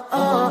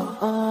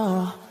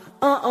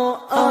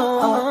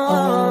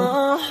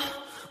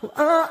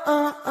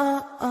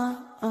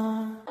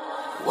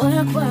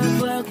 Work,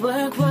 work, work,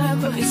 work, work,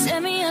 work. You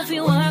set me up,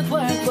 you work,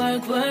 work,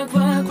 work, work,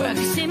 work, work.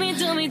 You see me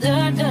do me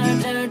dirt,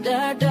 dirt, dirt,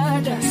 dirt,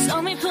 dirt, dirt.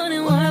 Saw me put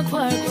in work,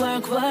 work,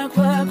 work, work,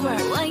 work,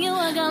 work. When you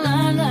work, I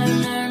learn,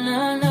 learn, learn,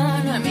 learn,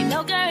 learn, learn. Me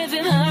no care if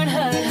it hurt,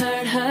 hurt,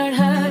 hurt, hurt,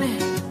 hurt.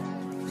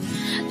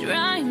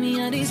 Drive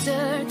me, I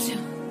desert you.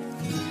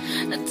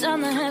 The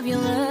time to have you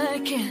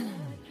looking.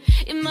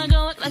 You might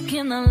go act like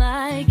you not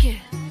like it.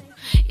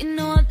 You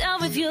know I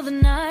dealt with you the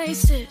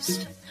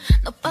nicest.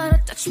 Nobody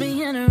touched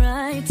me in a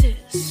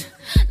righteous.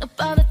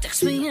 Nobody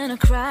touched me in a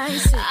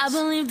crisis. I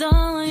believed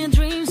all of your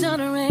dreams are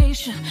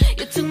duration.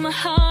 You took my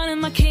heart and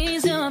my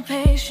keys and my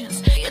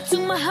patience. You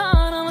took my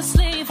heart on my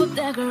sleeve for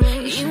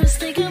decoration. You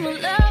mistaken my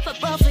love, I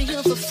brought for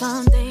you for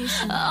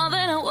foundation. All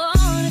that I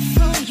wanted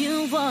from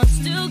you was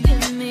to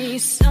give me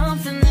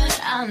something that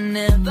I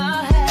never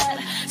had,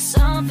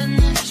 something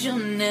that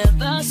you've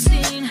never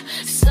seen,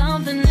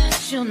 something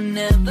that you've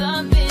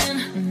never been.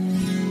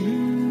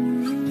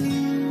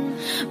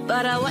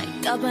 But I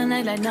wake up and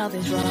act like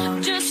nothing's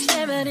wrong. Just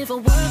stay ready for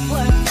work,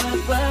 work,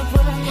 work, work,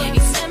 work, work.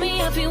 You set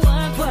me up, you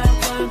work, work,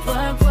 work,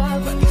 work,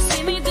 work, work. You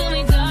see me do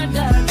me dirt,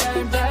 dirt,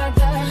 dirt, dirt,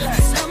 dirt,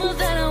 dirt. Some of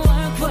that I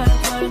work, work,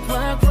 work,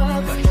 work,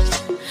 work, work.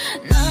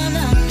 No,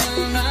 no, no,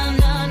 no,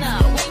 no, no.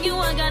 When you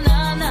work, I no,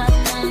 no,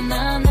 no,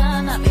 no, no,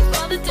 no.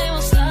 Before the day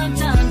was done,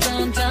 done,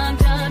 done, done,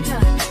 done,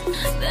 done.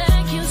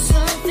 Thank you,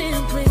 something,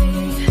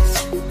 please.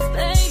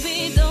 Baby,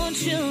 don't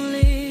you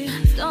leave.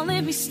 Don't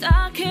leave me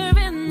stuck here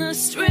in the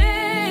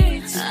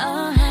streets.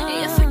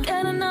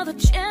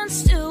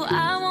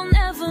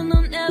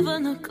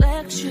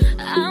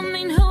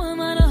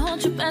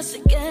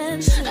 once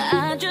again.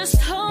 I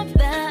just hope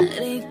that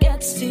it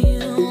gets to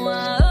you.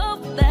 I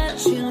hope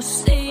that you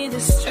see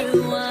this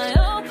true. I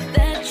hope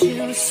that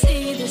you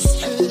see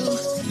this true.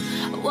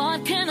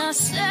 What can I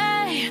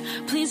say?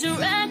 Please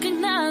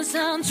recognize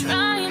I'm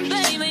trying,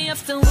 baby. You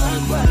have to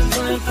work, work,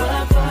 work,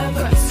 work, work,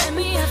 work. Send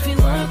me if you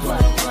work,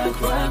 work,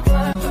 work, work,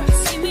 work, work.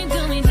 See me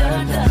do me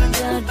da da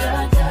da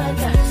da da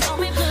da. Saw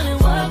me put in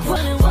work,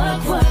 work,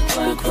 work, work,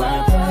 work,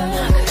 work,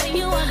 work. Then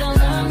you walk on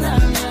la la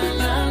la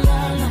la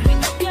la. We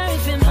don't care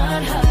if it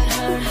hurt, hurt,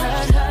 hurt,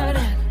 hurt,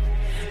 hurt.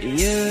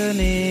 You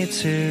need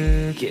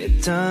to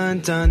get done,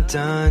 done,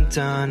 done,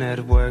 done at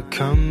work,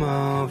 come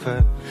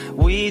over.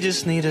 We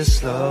just need to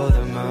slow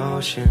the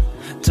motion.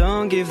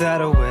 Don't give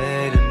that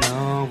away to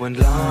no one.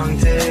 Long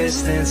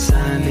distance,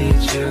 I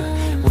need you.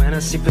 When I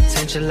see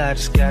potential, I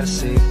just gotta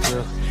see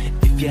through.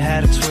 If you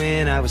had a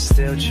twin, I would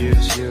still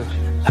choose you.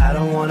 I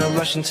don't wanna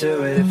rush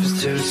into it if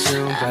it's too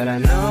soon, but I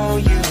know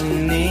you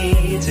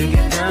need to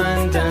get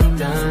done, done,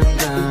 done,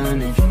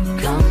 done. If you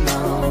come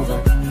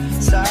over,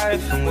 sorry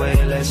if I'm way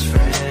less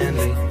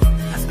friendly.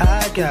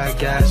 I got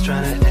guys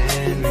trying to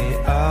end me,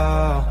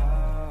 oh.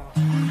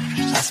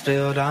 I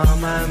spilled all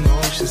my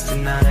emotions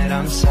tonight,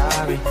 I'm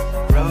sorry.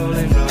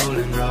 Rolling,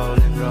 rolling,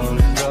 rolling,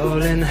 rolling,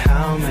 rolling.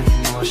 How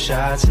many more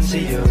shots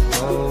until you're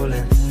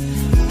rolling?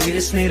 We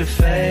just need a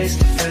face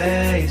to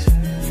face.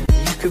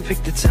 You could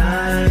pick the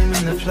time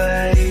and the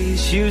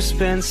place. You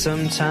spend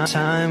some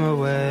time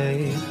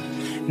away.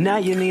 Now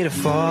you need to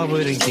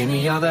forward and give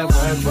me all that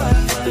work, work,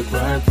 work,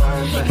 work,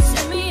 work, work. You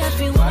send me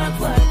if you work,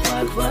 work,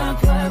 work,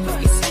 work, work,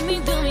 work. You see me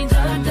do me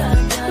da da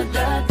da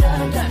da da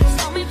da.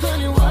 Saw me put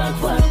in work,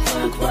 work,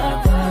 work,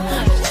 work,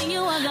 work. When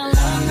you walk on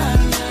la la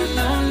la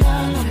la la.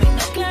 We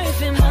don't care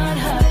if it hurt,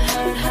 hurt,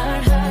 hurt,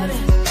 hurt, hurt.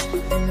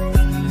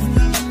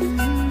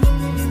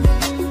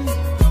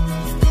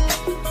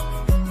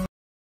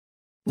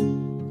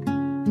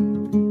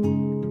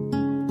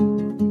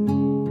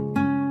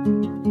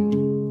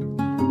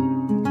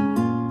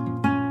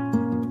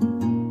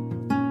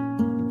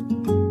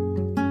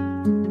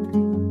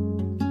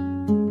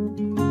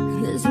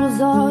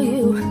 All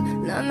you,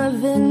 none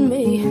of it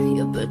me.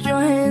 You put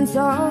your hands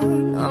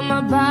on my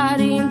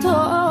body and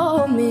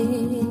told me.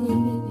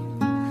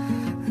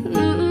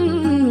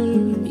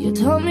 You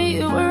told me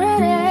you were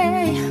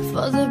ready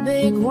for the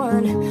big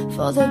one,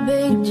 for the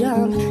big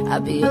jump.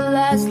 I'll be your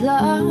last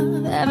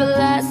love,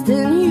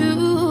 everlasting,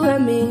 you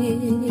and me.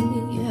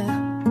 Yeah.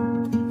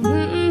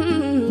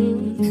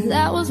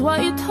 That was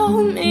what you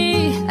told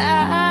me.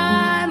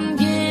 I'm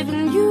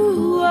giving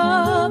you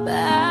up,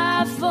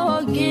 I've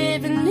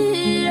forgiven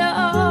it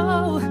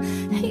all.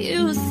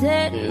 You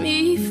set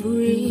me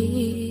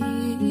free.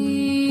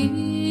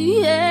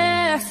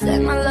 Yeah,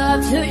 send my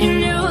love to your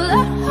new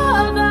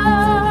lover.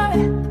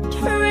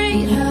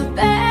 Treat her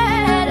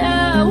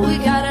better. We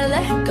gotta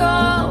let go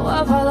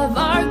of all of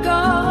our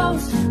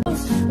goals.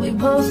 We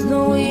both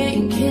know we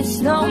ain't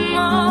kids no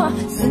more.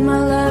 Send my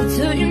love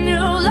to your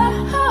new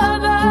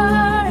lover.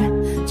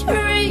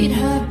 Treat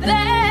her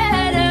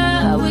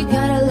better. We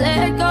gotta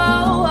let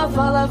go of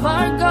all of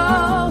our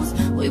goals.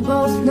 We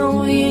both know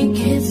we ain't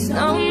kids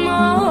no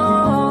more.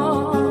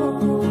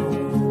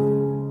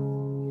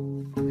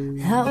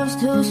 That was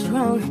too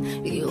strong.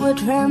 You were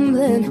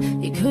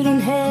trembling. You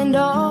couldn't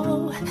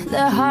handle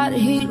the hot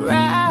heat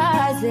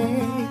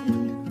rising.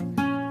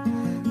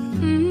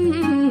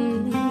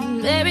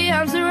 Baby,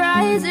 I'm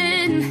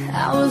rising. I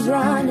was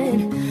running.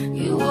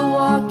 You were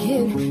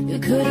walking. You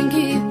couldn't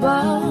keep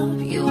up.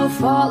 You were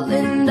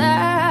falling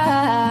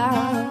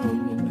down.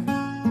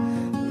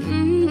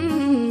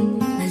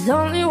 There's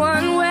only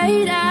one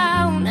way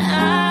down.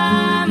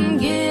 I'm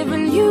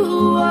giving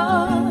you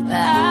up.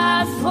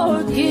 I've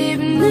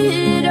forgiven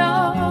it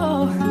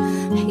all.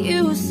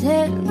 You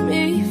set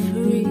me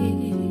free.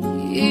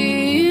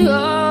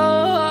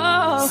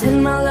 Oh,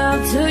 send my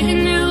love to your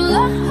new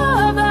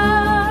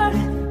lover.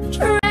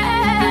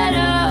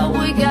 Treader,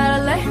 we gotta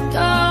let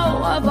go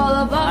of all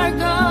of our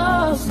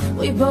goals.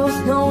 We both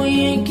know we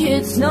ain't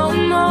kids no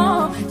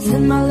more.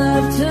 Send my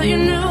love to your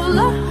new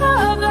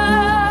lover.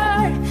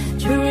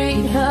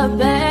 Treat her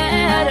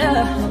better.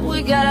 We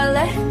gotta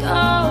let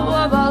go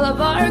of all of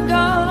our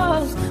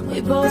goals. We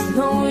both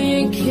know we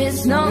ain't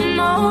kids no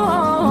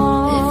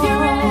more. If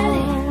you're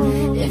ready,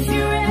 if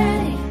you're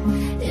ready,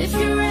 if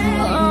you're ready,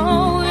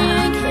 oh, we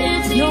ain't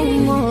kids no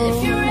more. If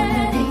you're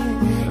ready,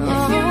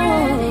 if you're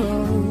ready,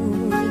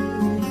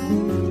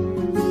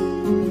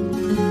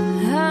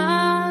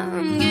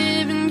 I'm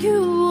giving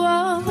you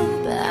up.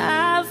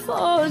 I've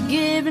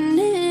forgiven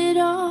it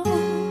all.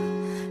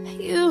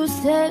 You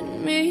set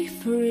me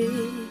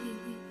free.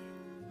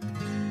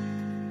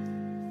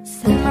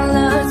 Send my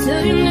love to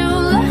your new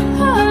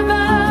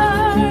lover.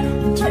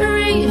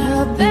 Treat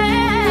her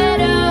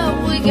better.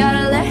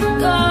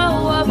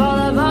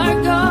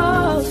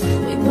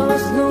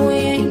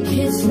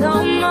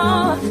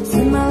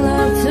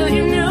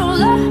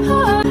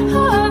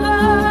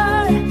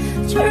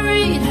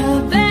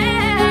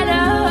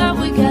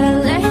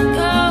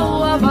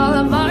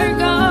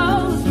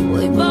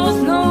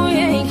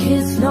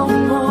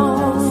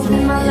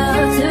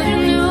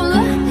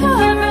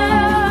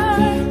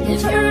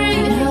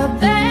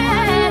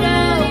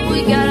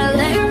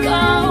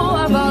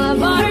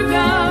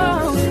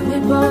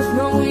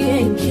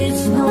 ain't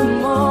kids no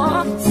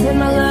more. Send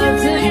my love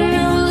to your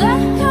new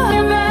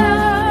lover.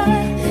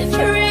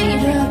 Treat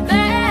her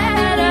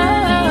better.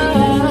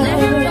 Let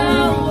her go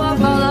of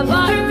all of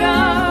our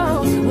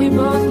girls. We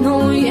both know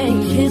we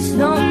ain't kids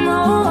no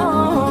more.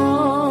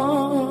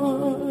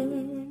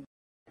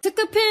 Took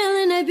a pill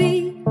in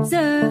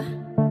Ibiza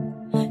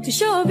to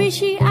show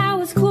Vichy I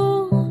was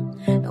cool.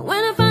 And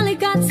when I finally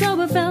got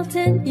sober, felt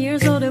 10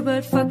 years older.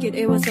 But fuck it,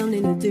 it was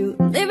something to do.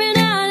 Living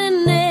out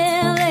in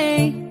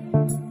LA,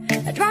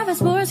 I drive a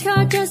sports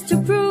car just to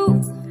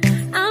prove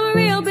I'm a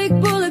real big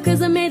bullet.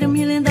 Cause I made $1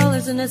 million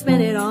and I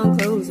spent it on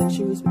clothes and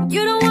shoes. But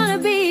you don't wanna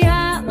be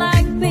hot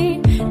like me,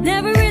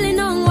 never really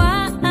known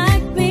why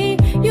like me.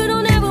 You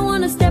don't ever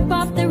wanna step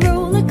off the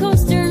roller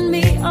coaster and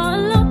be all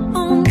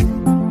alone.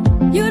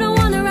 You don't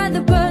wanna ride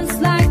the bus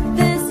like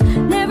this,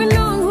 never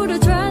knowing who to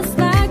trust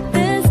like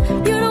this.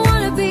 You don't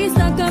wanna be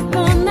stuck up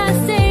on that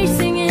stage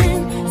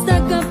singing,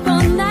 stuck up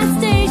on that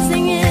stage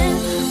singing.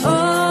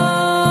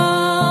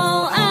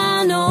 All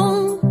I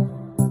know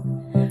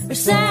are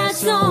sad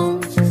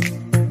songs,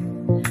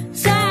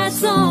 sad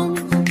songs.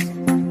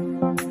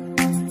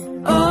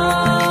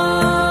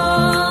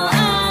 All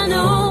I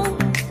know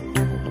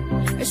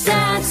are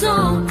sad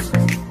songs,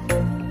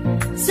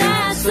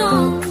 sad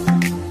songs.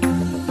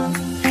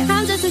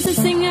 I'm just a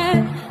singer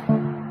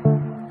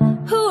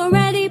who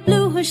already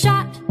blew her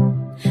shot.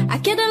 I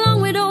get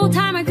along with old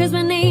timer cause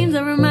my name's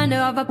a reminder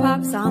of a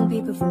pop song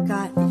people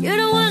forgot. You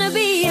don't wanna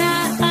be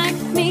hot like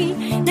me,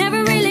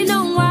 never really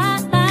know why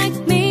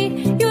like me.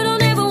 You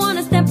don't ever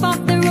wanna step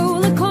off the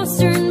roller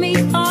coaster and be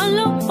all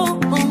alone.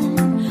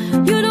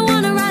 You don't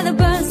wanna ride the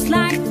bus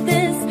like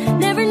this,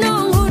 never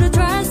know who to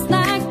trust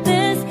like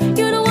this.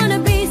 You don't wanna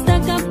be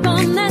stuck up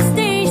on that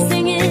stage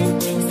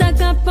singing, stuck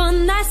up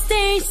on that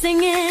stage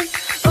singing.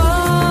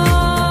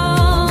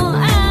 All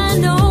I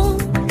know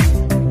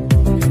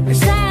are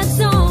sad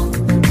songs,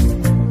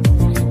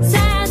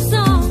 sad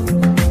songs.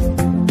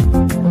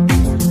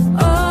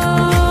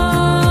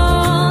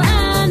 All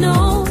I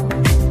know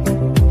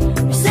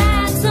are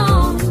sad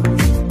songs,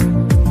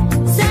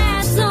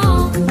 sad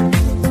songs.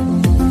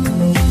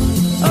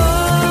 All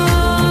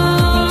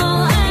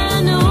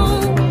I know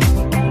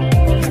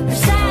are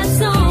sad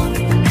songs,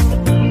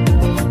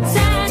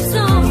 sad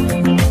songs.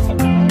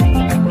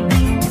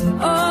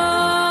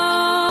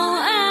 All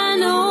I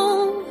know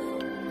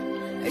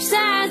are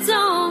sad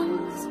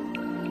songs,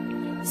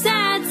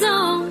 sad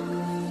songs.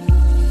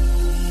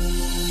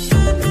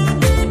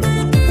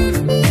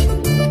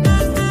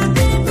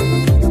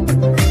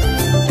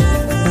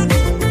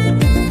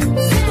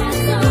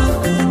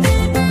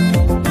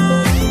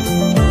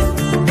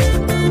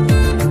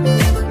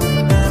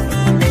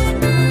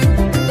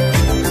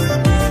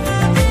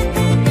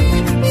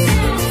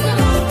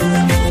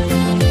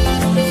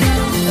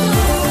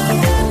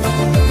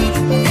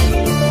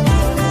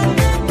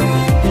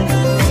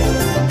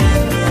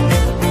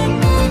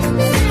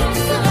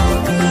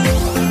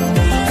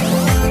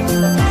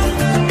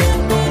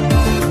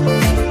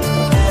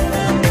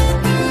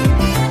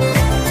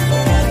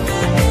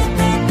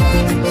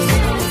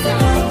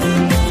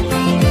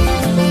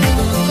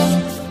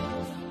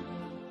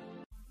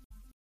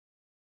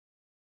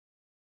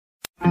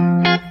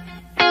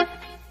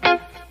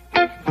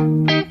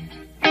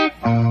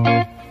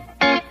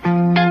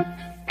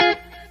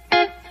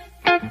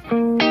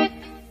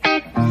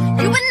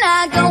 You and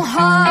I go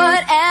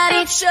hard at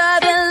each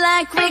other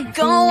like we're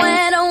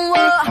going to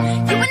war.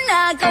 You and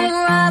I go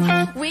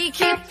rough, we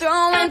keep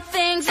throwing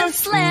things and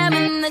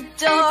slamming the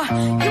door.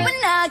 You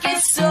and I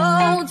get so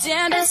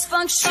damn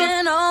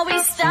dysfunctional, we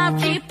stop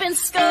keeping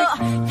score.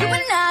 You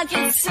and I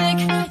get sick,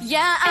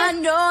 yeah, I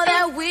know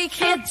that we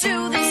can't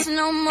do this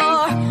no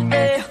more.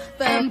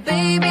 But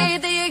baby,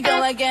 there you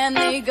go again,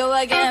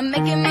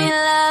 making me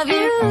love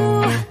you.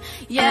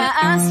 Yeah,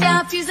 I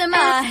stopped using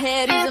my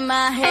head,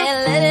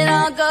 let it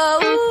all go.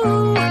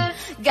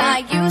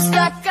 Got you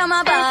stuck on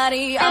my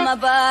body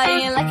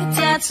like a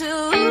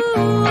tattoo.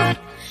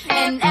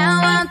 And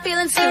now I'm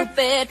feeling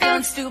stupid,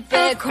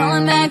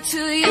 crawling back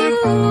to you.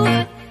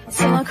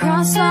 So I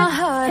cross my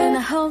heart and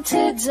I hope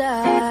to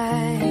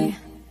die,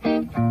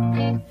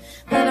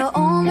 but I'll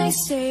only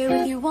stay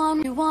with you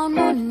one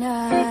more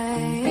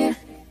night.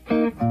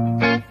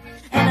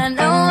 And I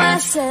know I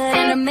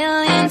said it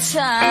 1,000,000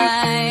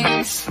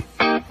 times,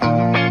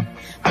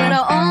 but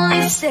I'll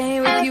only stay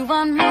with you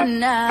one more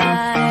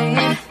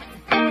night.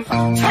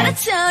 Try to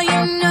tell you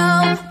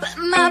no, but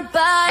my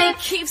body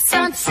keeps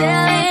on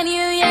telling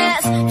you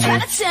yes. Try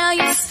to tell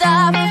you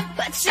stop,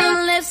 but your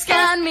lips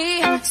got me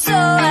so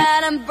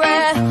out of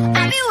breath.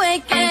 I be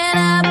waking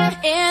up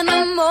in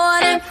the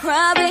morning,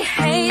 probably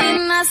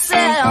hating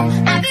myself.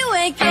 I be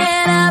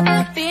waking up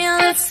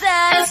feeling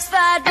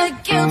satisfied but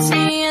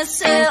guilty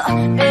as hell.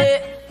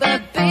 But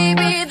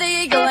baby, there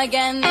you go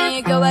again,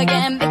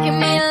 making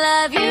me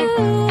love you.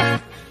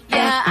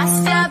 Yeah, I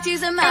stopped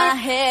using my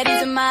head,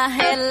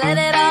 let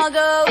it all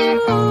go.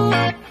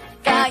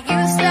 Got you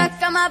stuck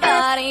on my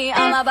body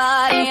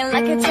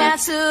like a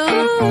tattoo.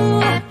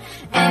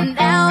 And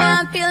now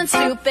I'm feeling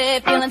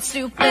stupid,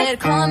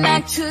 calling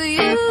back to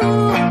you.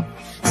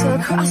 So I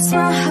cross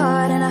my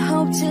heart and I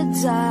hope to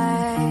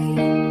die.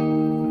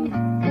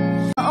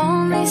 I'll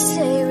only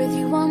stay with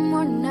you one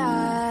more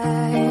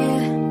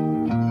night.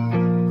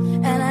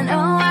 And I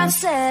know I've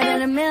said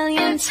it a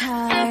million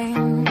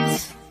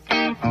times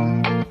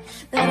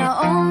that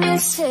I'll only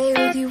stay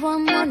with you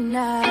one more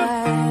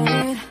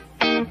night.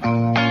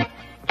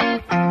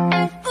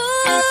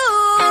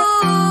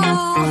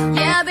 Ooh,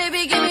 yeah,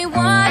 baby, give me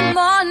one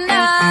more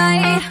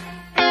night.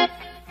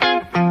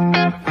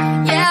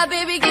 Yeah,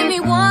 baby, give me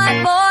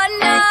one more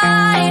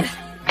night.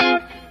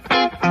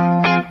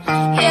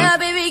 Yeah,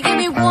 baby, give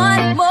me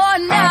one more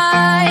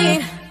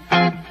night.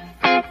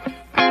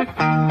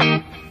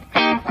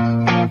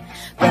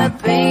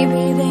 But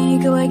baby, there you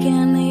go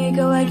again,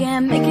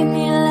 making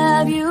me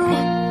love you.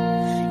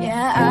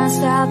 Yeah, I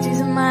stopped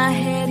easing my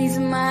head,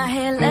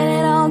 let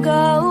it all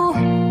go.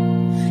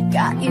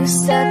 Got you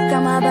stuck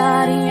on my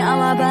body,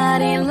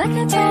 like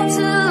a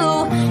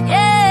tattoo.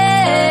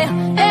 Yeah,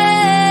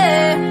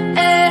 yeah,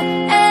 yeah,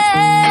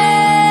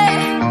 yeah.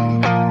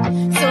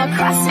 So I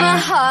cross my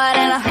heart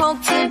and I hope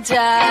to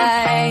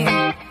die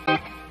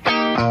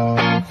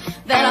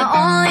that I'll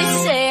only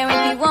stay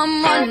with you one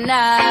more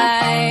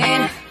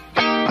night.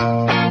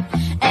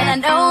 And I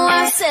know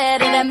I've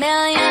said it a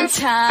million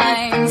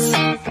times,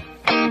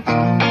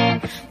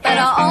 but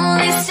I'll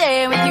only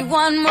stay with you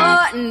one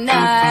more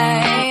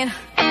night.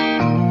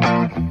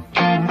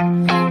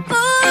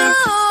 Ooh,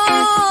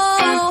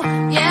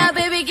 yeah,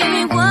 baby, give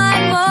me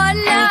one more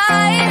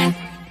night.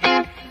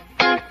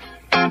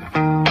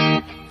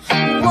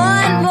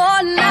 One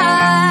more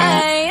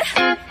night.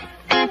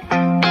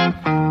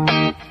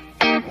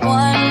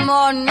 One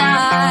more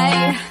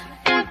night.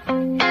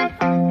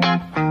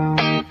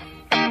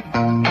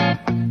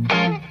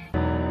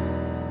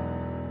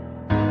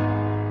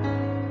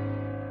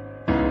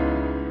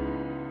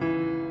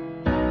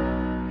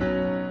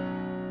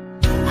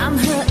 I'm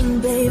hurting,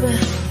 baby,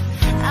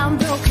 I'm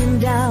broken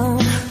down.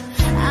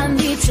 I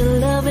need your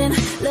loving,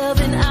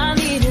 I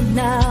need it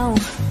now.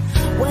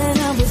 When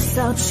I'm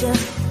without you,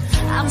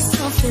 I'm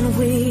something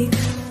weak.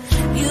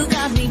 You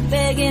got me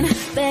begging,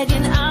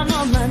 I'm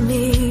on my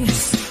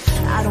knees.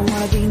 I don't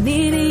wanna be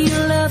needing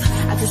your love,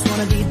 I just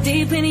wanna be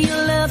deep in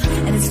your love.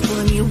 And it's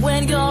pulling me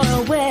when you're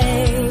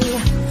away.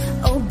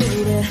 Oh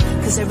baby,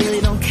 cause I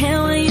really don't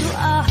care where you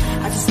are,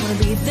 I just wanna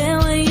be there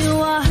when you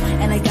are.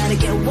 And I gotta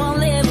get one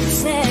little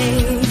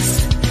taste.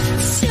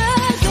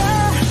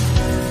 Sugar,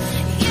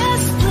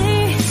 yes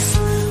please,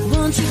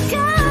 won't you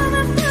come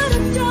and put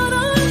it down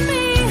on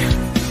me?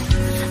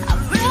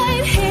 I'm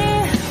right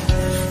here,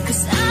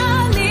 cause I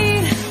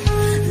need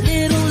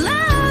little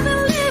love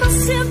and little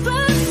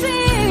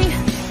sympathy.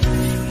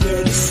 Yeah,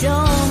 you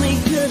show me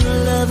good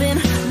loving,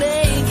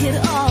 make it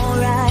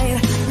alright.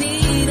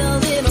 Need a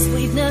little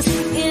sweetness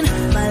in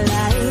my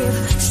life.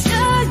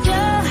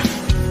 Sugar,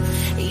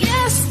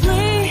 yes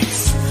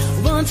please,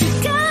 won't you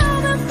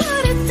come and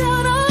put it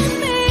down on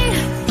me?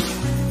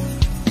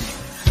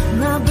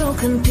 My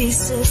broken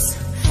pieces,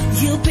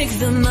 you pick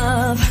them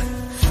up.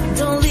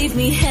 Don't leave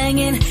me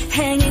hanging,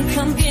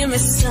 come give me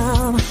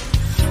some.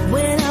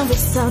 When I'm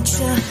without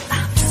you,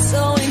 I'm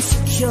so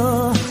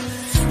insecure.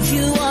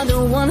 You are the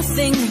one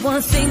thing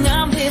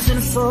I'm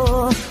living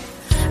for.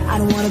 I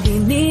don't wanna be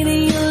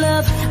needing your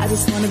love, I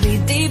just wanna be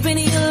deep in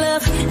your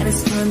love. And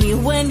it's for me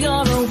when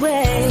you're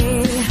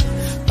away.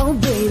 Oh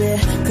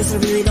baby, cause I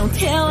really don't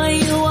care where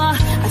you are,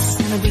 I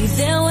just wanna be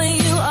there when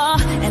you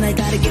are. And I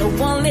gotta get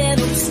one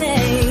little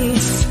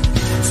taste.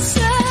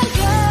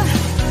 Sugar,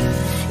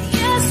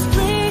 yes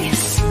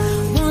please,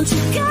 won't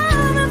you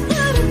come and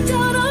put it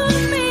down on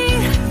me?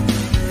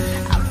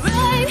 I'm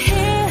right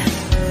here,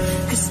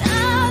 cause I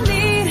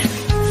need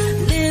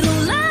little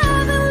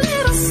love and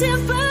little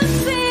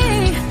sympathy.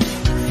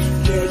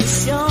 Yeah, you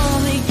show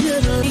me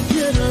good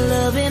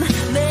loving,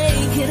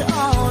 make it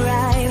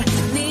alright.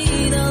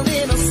 Need a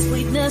little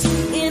sweetness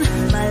in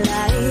my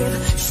life.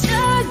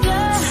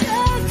 Sugar,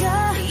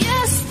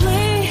 yes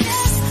please,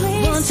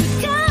 won't you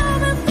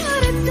come and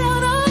put it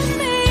down on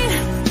me?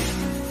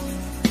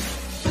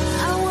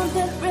 I want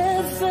that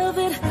red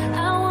velvet,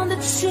 I want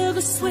that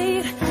sugar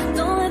sweet.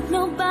 Don't let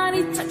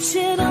nobody touch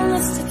it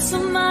unless it's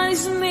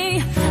somebody's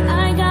me.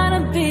 I gotta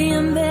be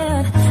in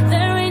bed,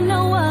 there ain't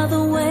no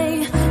other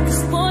way.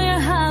 Cause boy, you're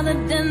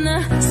hotter than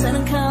the sun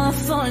in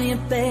California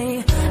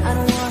Bay. I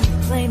don't wanna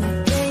play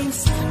no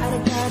games, I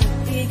don't gotta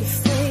be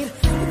afraid.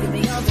 You give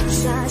me all the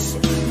shy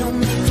shit, no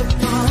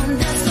makeup on,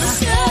 that's my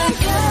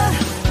sugar.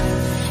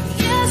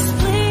 Yes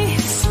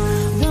please,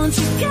 won't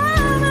you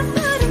come and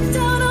put it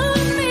down on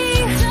me?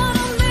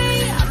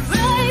 I'm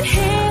right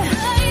here,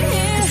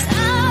 cause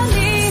I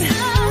need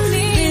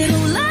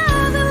little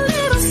love and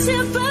little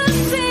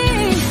sympathy.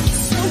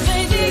 So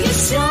baby, you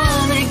show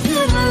me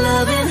good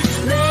loving,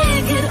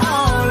 make it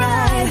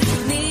alright.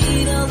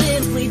 Need a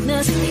little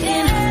sweetness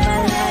in my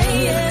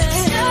life.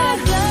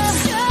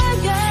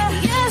 Sugar,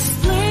 yes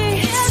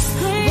please,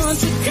 won't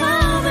you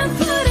come and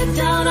put it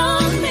down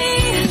on me?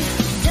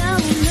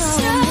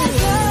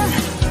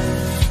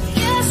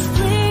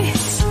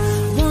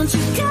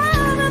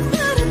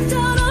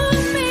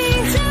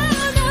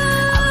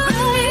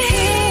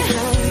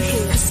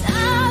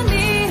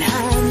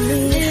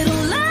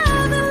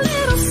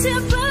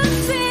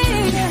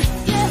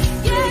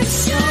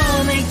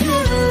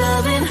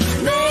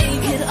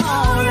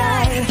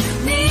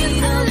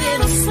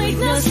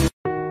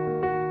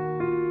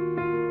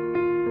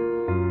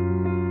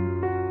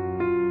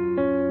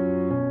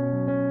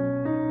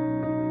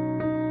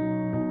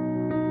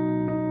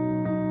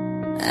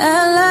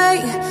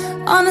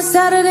 On a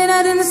Saturday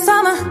night in the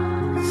summer,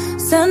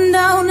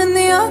 sundown and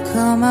the all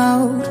come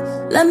out.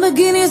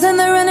 Lamborghinis and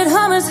the rented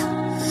Hummers.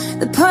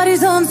 The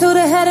party's on, so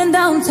they're heading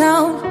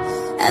downtown.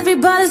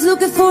 Everybody's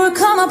looking for a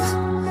come up,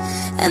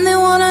 and they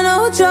wanna know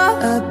what you're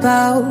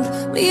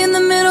about. Me in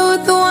the middle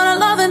with the one I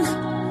lovin'.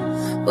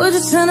 We're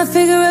just trying to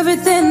figure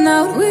everything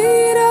out. We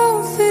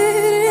don't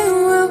fit in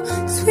well,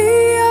 'cause we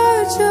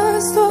are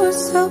just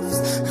ourselves.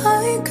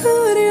 I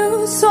could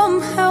use some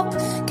help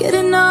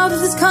getting out of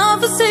this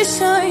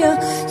conversation. Yeah,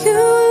 you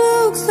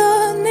look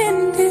stunning,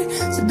 dear,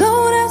 so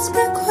don't ask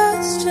that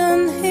question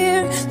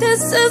here.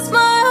 This is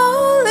my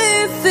only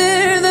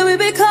fear, that we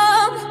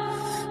become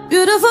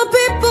beautiful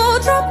people,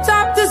 drop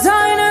top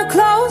designer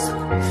clothes,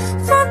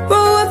 front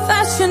row of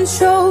fashion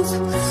shows.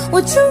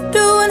 What you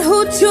do and who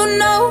you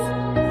know,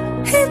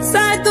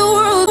 inside the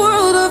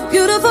world of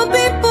beautiful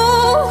people.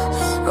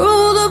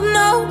 Rolled up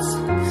notes,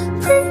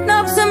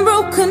 prenups and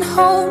broken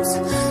homes,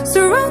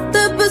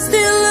 surrounded but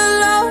still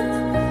alone.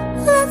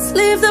 Let's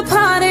leave the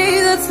party,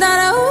 that's not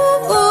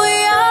who we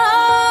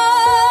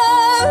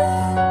are.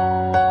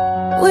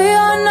 We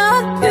are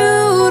not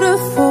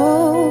beautiful.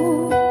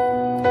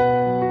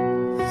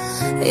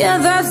 Yeah,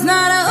 that's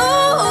not who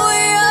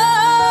we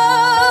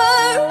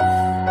are.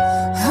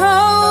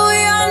 Oh,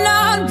 we are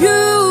not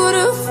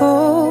beautiful.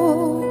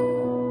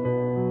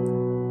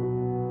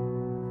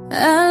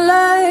 And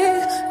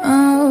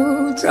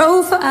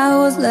drove for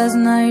hours last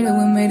night and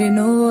we made it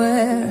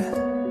nowhere.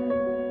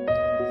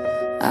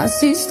 I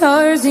see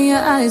stars in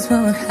your eyes when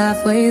we're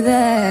halfway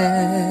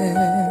there.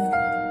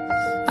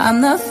 I'm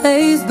not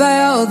fazed by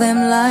all them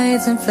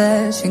lights and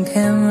flashing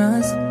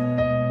cameras,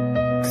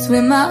 'cause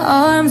with my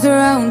arms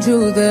around you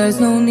there's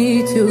no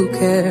need to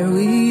care.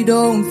 We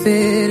don't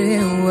fit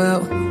in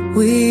well,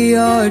 we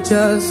are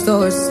just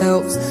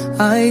ourselves.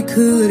 I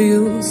could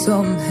use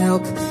some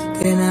help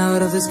getting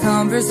out of this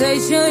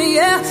conversation.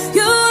 Yeah,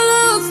 you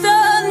look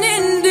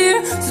stunning, dear,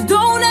 so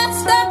don't ask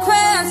that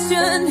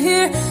question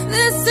here.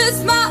 This is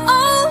my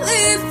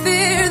only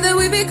fear, that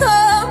we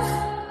become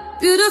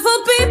beautiful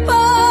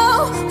people,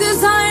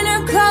 designer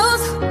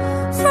clothes,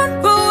 front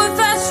row of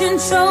fashion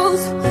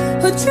shows.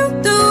 What you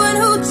do and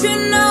who you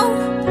know,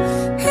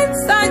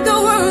 inside the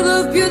world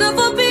of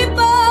beautiful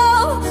people.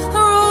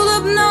 Roll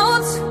up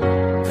notes,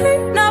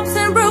 prenups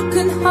and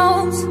broken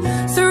homes,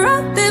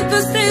 surrounded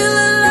but still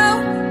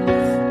alone.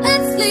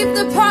 Let's leave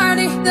the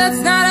party,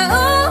 that's not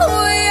who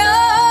we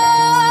are.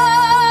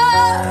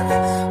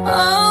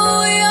 Oh,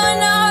 we are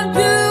not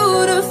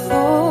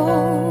beautiful.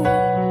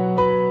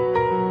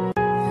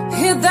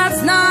 Yeah,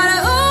 that's not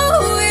who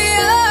we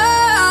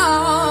are.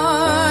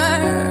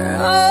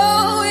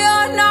 Oh, we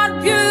are not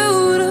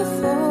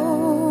beautiful.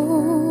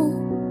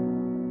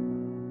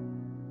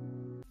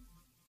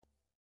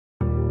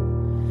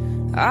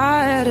 I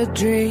had a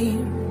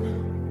dream,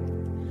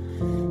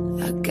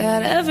 I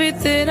got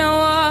everything I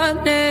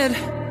wanted,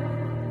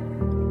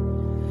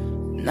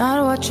 not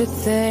what you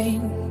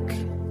think.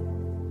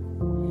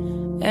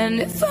 And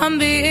if I'm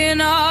being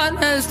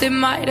honest, it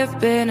might have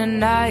been a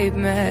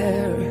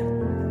nightmare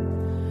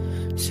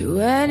to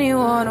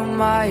anyone who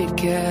might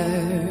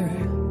care.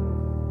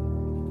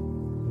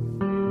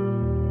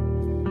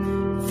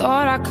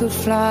 Thought I could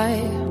fly,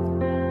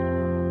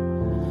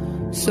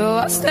 so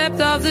I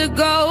stepped off the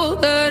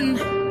golden.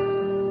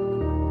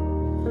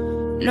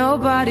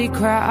 Nobody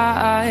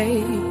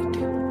cried,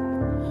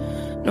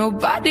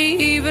 nobody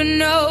even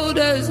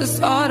noticed. I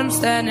saw them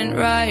standing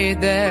right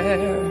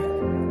there.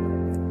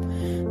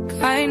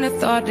 Kinda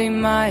thought they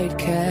might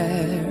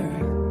care.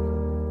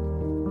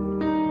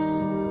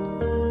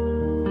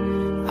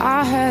 I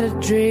had a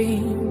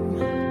dream,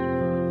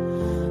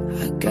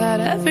 I got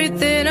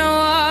everything I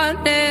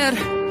wanted,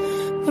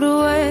 but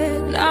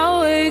when I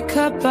wake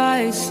up I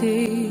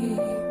see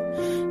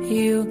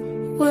you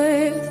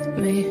with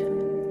me.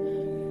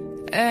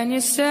 And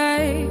you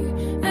say,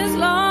 as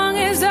long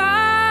as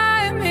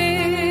I'm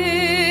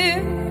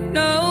here,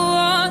 no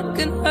one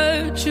can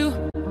hurt you.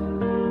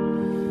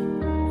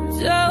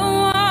 Don't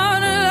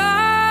wanna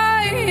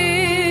lie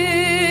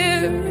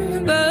here,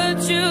 but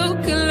you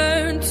can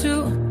learn to.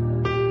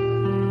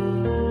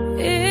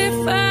 If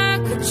I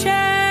could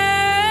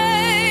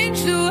change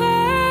the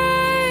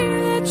way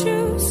that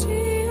you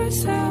see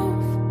yourself,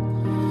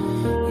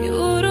 you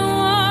wouldn't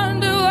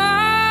wonder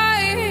why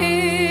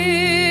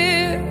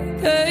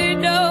they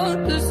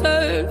don't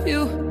deserve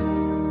you.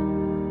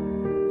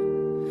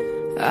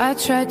 I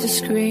tried to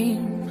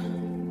scream,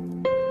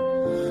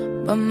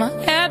 but my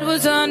head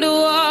was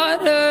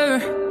underwater.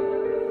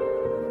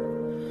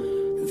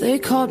 They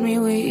called me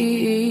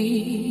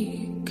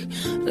weak,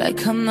 like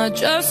I'm not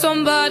just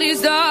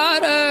somebody's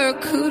daughter.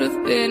 Could have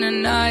been a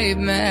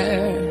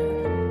nightmare,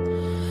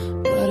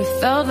 but it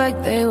felt like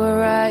they were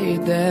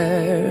right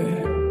there.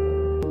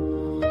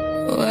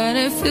 When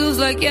it feels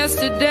like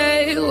yesterday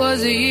was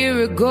a year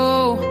ago,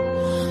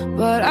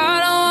 but I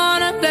don't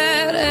wanna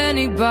let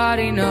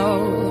anybody know,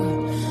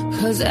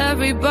 'cause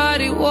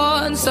everybody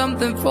wants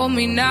something from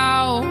me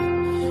now,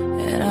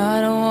 and I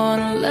don't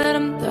wanna let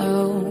them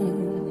down.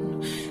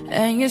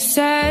 And you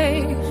say,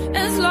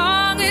 as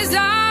long as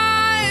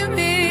I'm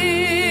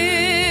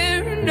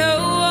no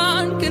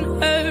one can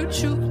hurt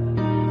you.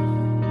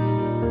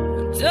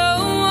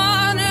 Don't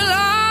wanna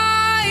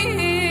lie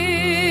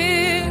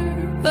here,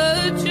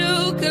 but you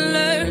can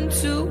learn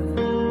to.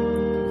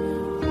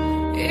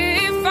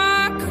 If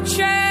I could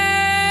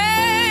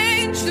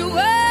change the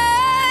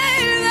way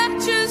that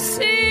you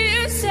see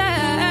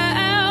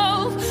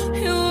yourself,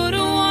 you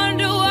wouldn't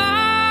wonder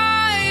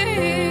why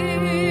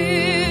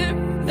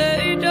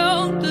they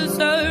don't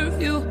deserve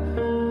you.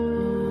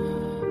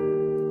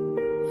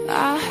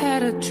 I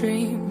had a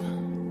dream,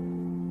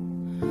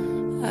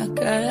 I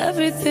got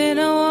everything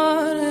I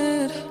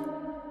wanted.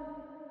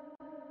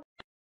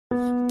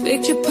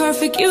 Picture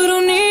perfect, you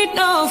don't need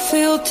no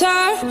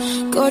filter.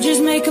 Gorgeous,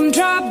 make them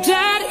drop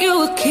dead,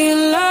 you a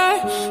killer.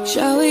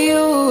 Shower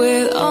you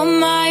with all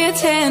my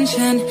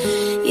attention.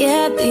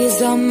 Yeah,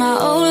 these are my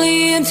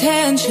only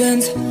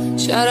intentions.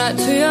 Shout out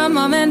to your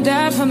mom and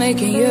dad for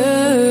making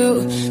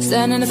you.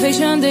 Stand in the face,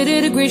 they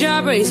did a great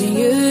job raising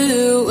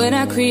you. When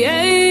I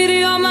created,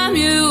 you're my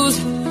muse.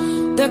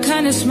 The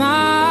kind of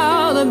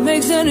smile that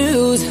makes the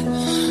news.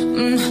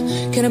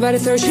 Can nobody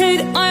throw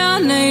shade on your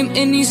name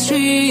in these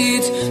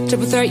streets?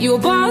 Triple threat, you a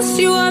boss,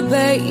 you a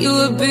bait, you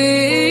a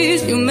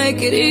beast. You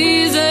make it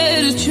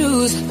easy to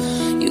choose.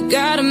 You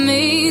got a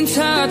mean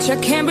touch, I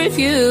can't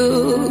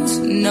refuse.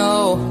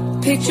 No,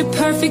 picture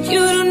perfect, you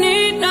don't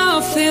need no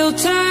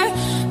filter.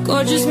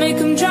 Gorgeous, make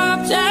them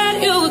drop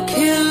dead, you a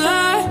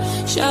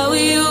killer. Shower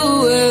you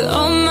with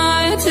all my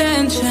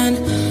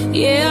attention.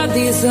 Yeah,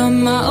 these are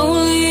my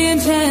only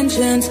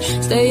intentions.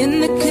 Stay in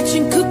the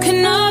kitchen,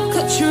 cooking up,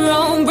 cut your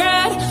own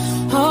bread.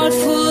 Heart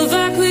full of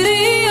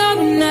equity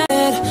on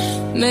net.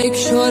 Make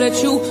sure that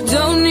you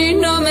don't need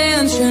no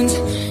mansions.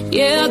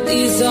 Yeah,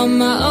 these are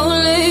my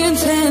only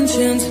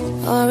intentions.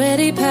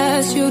 Already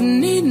passed, you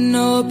need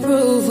no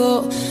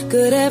approval.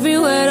 Good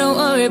everywhere, don't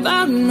worry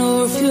about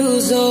no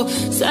refusal.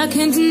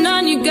 Second to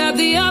none, you got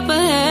the upper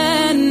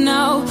hand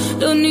now.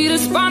 Don't need a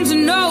sponsor,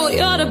 no,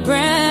 you're the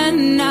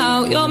brand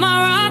now. You're my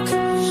rock,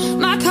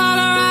 my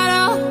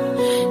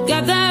Colorado.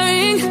 Got that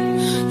ring,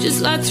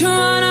 just like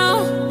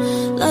Toronto.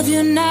 Love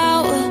you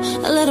now,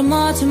 a little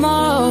more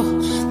tomorrow.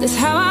 That's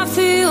how I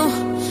feel.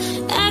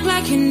 Act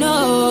like you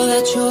know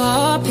that you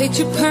are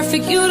picture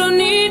perfect. You don't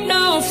need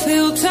no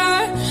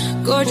filter.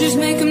 Gorgeous,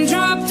 make them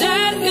drop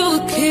dead. You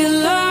a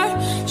killer.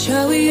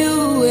 Shower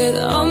you with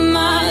all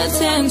my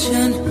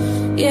attention.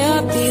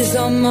 Yeah, these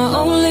are my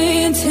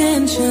only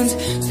intentions.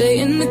 Stay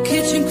in the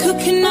kitchen,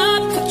 cooking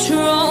up, cut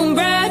your own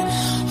bread.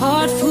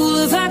 Heart full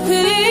of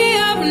equity,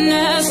 I've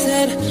never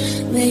said.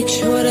 Make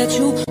sure that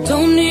you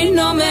don't need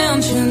no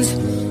mansions.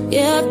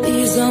 Yeah,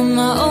 these are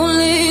my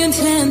only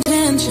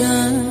intentions.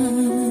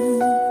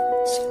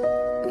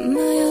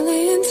 My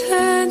only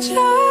intentions.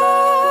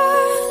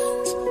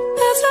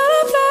 That's all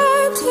I've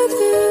learned to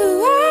do.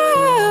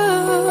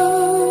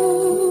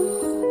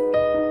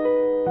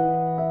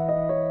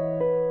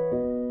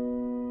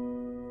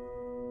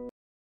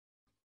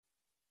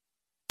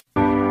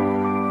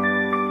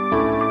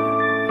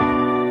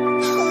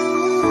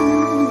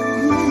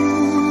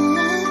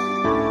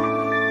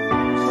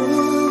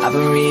 I've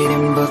been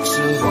reading books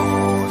of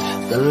old,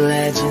 the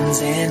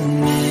legends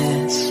and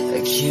myths,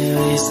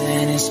 Achilles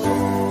and his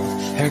gold,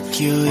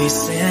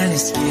 Hercules and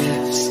his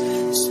gifts,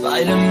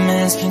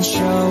 Spider-Man's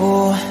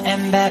control,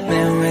 and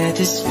Batman with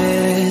his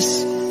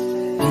fists.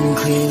 And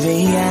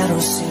clearly I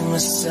don't see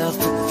myself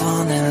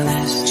upon that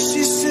list.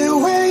 She said,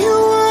 where you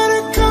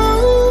wanna go?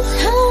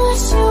 How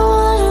much you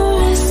wanna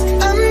risk?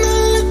 I'm not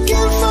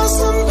looking for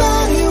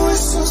somebody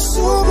with some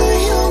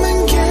superhuman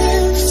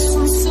gifts,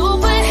 Some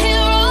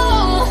superhero.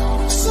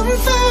 some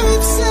fairy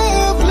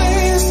tale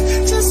bliss,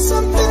 just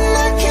something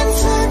I can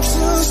turn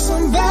to,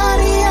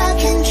 somebody I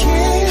can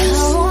kiss.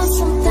 I want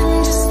something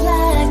just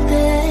like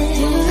this.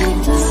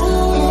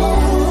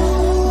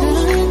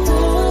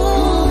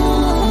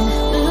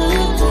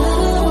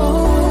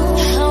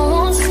 I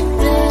want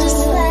something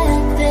just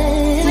like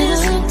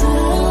this.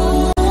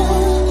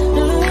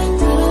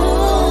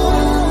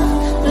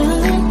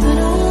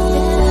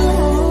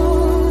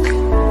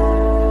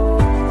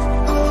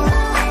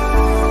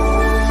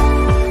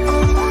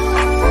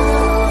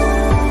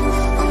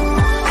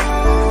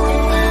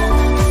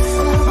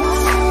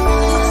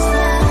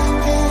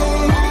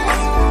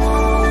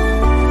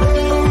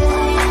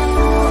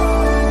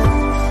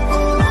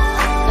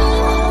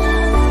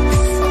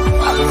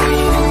 I've been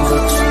reading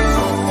books of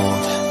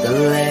old, the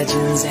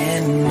legends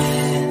and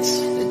myths,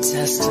 the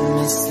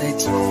testaments they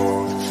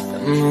told, the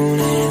moon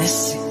in its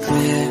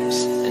eclipse,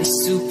 and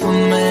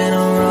Superman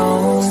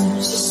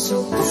arose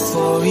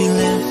before he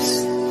lives.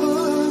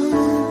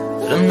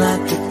 But I'm not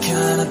the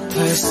kind of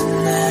person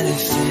that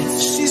it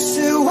fits. She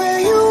said, where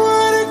you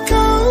wanna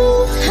go?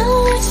 How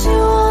much you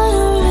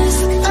wanna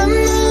risk? I'm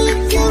not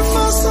looking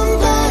for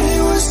somebody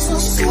with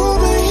some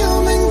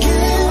superhuman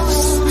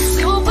gifts,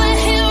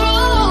 Superhero.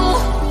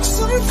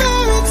 some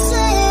fairy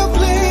tale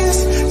bliss,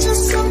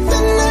 just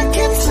something I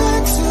can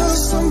turn to,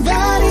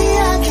 somebody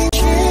I can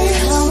kiss.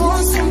 I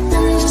want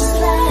something just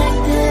like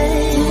this.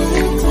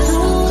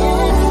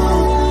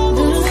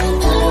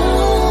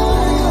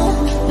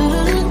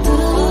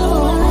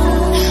 I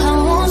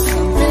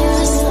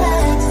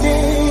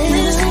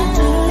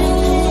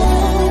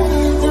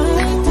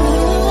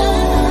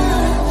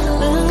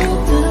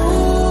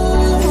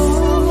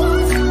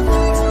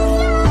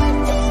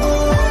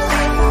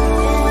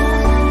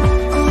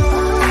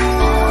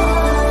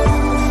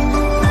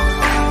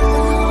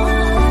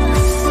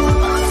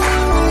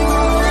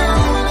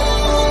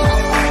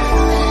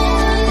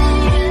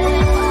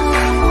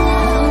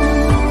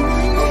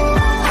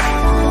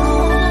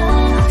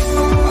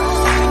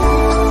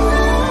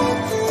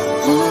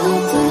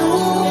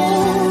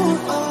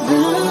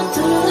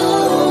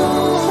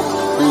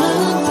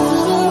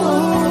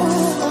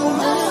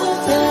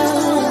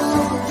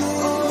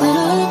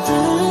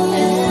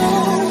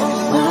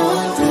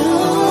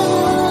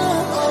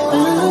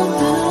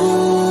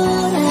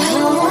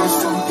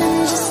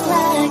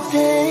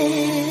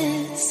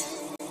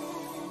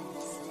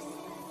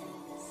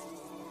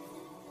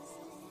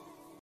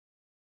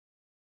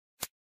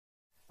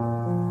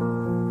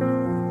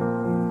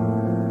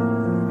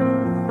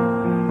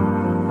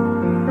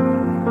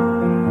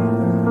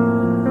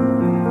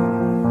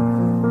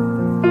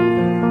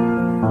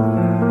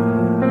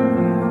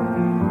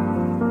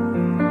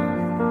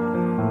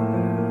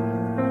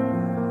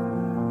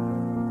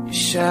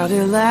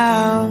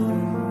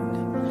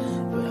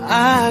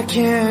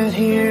can't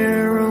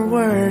hear a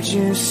word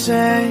you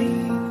say.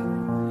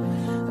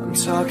 I'm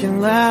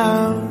talking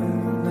loud,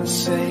 not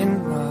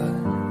saying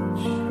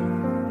much.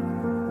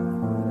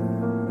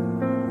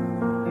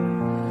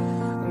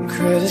 I'm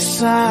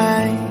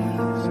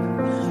criticized,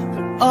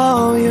 but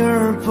all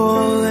your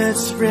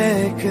bullets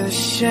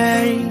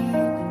ricochet.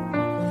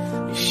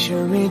 You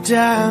shoot me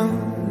down,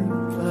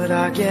 but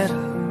I get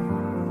up.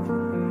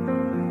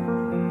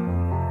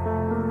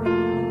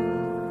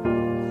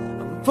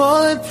 I'm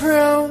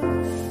bulletproof,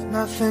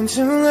 nothing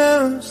to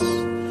lose.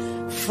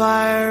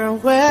 Fire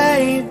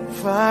away,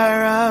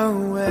 fire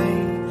away.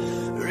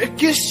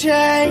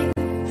 Ricochet,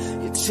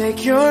 you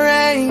take your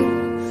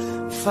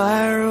aim.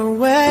 Fire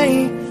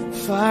away,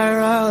 fire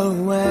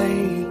away.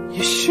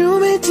 You shoot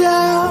me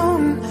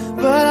down,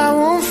 but I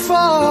won't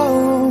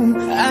fall.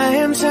 I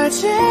am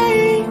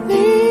titanium.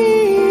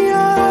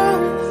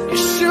 You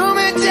shoot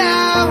me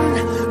down,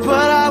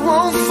 but I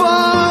won't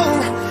fall.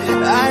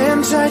 I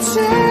am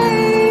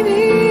titanium.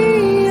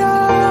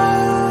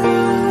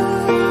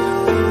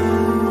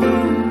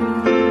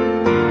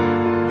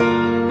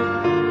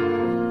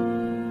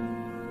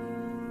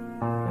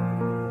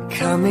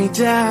 Cut me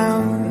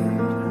down,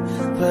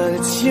 but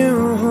it's you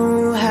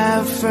who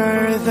have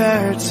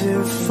further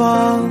to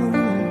fall.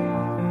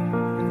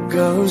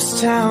 Ghost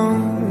town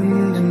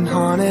and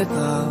haunted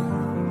love.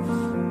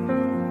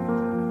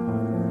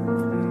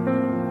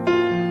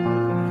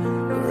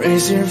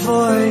 Raise your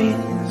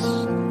voice.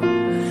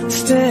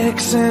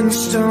 Sticks and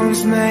stones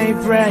may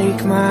break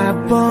my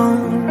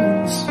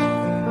bones.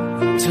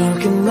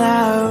 Talking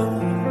loud,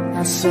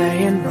 not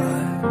saying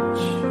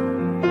much.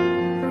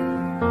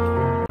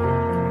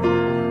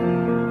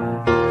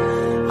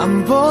 I'm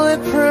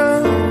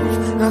bulletproof,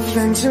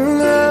 nothing to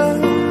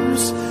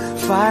lose.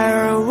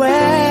 Fire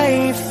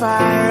away,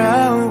 fire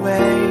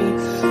away.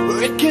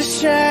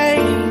 Ricochet,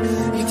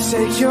 you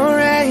take your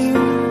aim.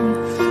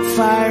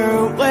 Fire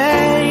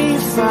away,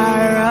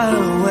 fire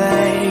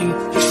away.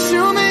 You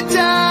shoot me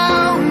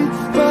down,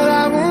 but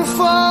I won't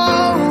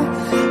fall.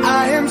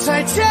 I am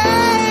titanium.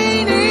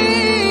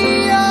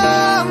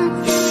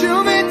 You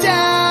shoot me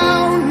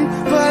down,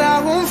 but I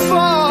won't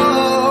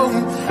fall.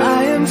 I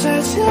am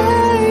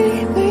titanium.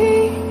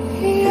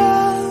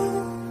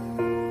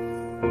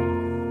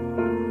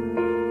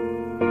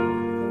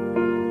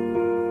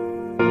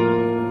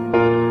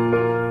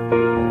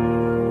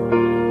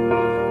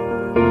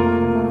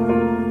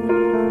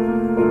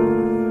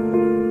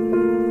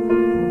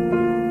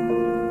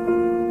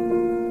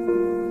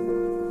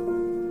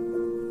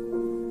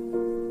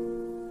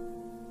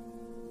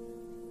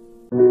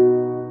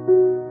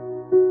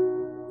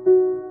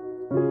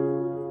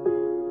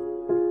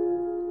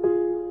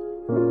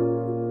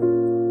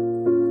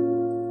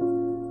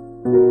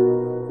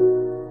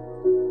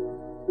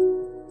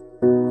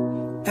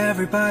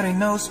 Everybody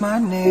knows my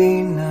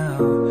name now,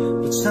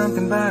 but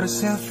something about it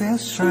still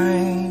feels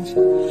strange.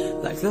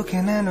 Like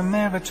looking in the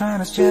mirror, trying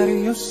to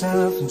steady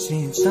yourself and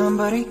seeing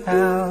somebody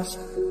else.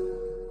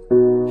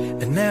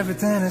 And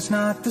everything is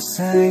not the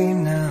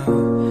same now.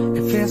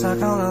 It feels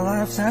like all our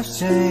lives have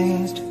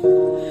changed.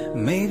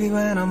 Maybe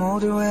when I'm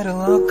older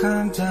it'll all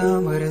calm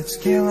down, but it's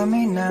killing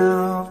me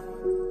now.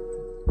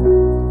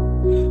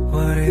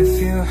 What if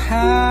you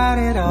had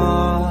it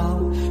all,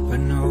 but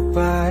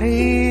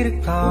nobody to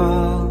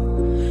call?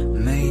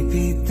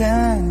 Maybe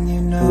then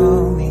you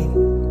know me.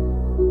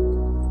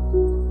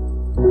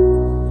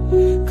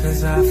 'Cause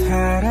I've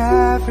had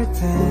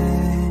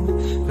everything,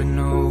 but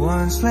no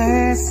one's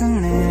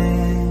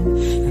listening.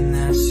 And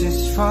that's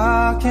just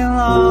fucking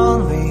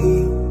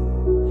lonely.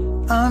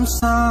 I'm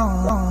so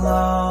lonely.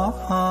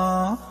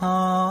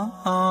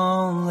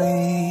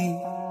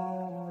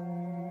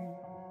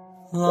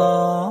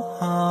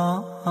 Lonely.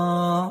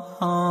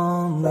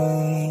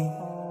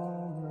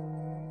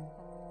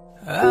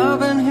 I've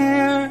been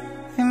here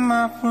in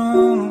my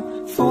room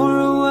for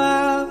a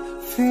while,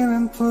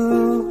 feeling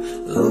blue,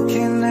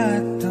 looking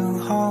at the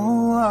whole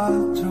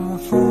world through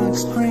a phone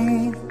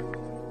screen.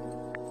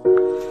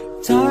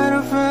 Tired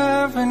of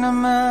having a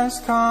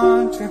mask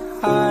on to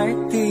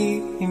hide the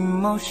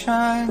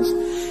emotions.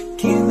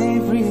 Give me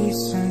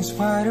reasons,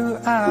 why do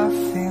I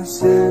feel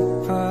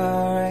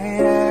separated?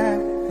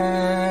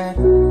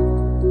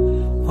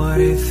 What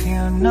if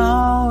you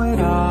know it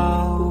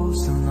all,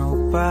 so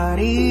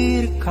nobody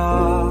to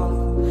call?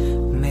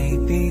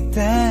 Maybe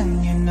then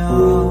you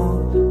know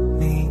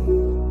me.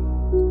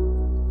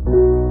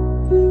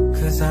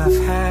 'Cause I've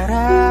had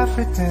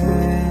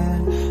everything,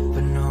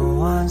 but no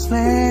one's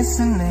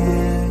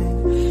listening.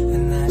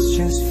 And that's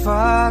just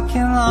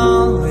fucking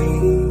lonely.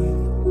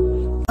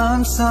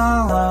 I'm so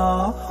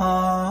lonely.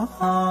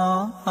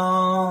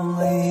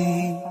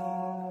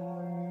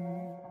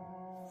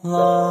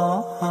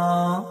 Lonely.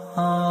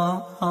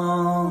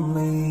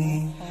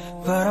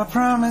 But I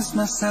promised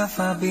myself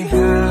I'd be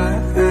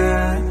happy.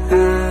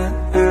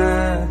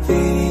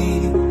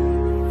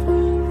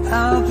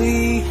 I'll be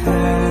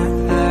happy.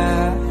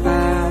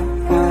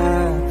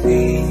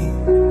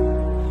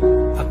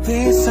 I'll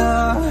be so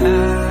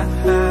happy.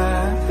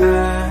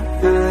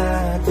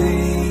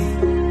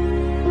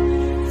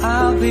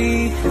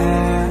 be happy,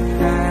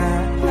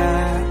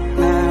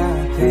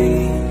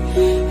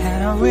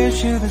 and I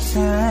wish you the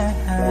same.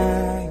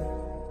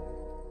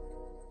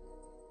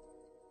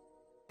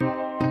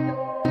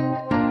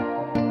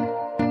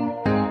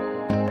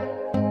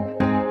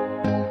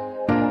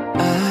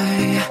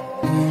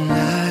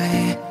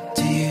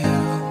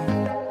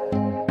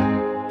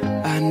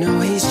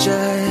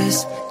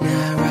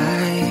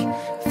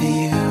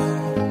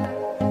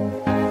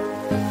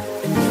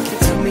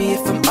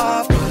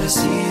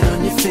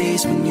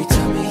 When you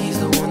tell me he's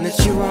the one that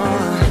you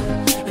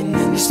want, and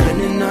then you're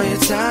spending all your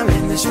time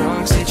in this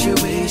wrong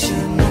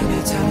situation.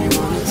 Every time you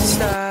want it to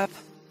stop,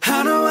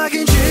 I know I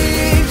can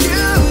treat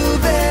you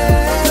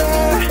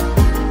better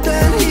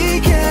than he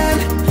can,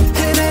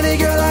 and any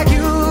girl like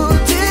you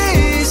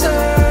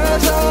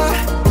deserves a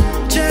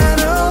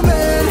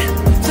gentleman.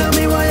 Tell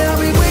me why are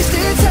we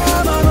wasting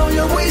time on all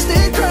your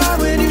wasted crime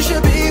when you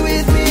should be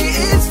with me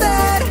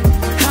instead.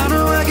 I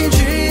know I can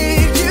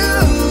treat you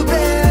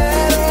better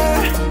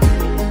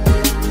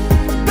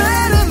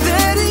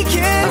than he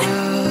can.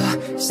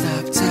 I'll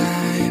stop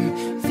time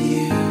for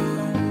you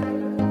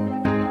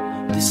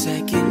the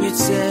second you'd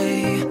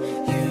say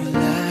you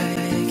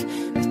like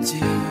me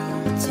too.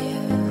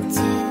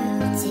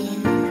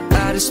 I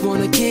just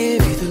wanna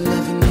give you the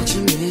loving that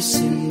you're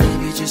missing,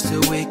 maybe just to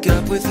wake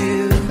up with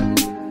you.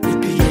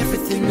 You'd be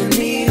everything I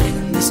need,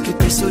 and this could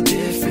be so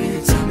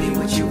different. Tell me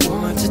what you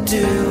want to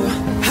do.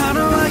 I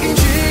know I can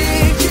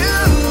treat you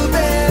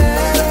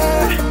better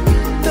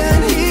than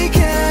he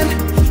can,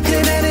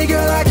 and any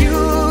girl like you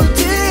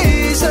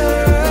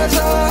deserves a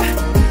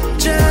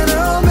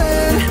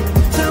gentleman.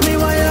 Tell me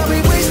why are we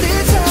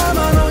wasting time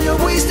on all your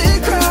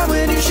wasted crime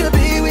when you should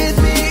be with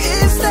me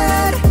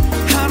instead.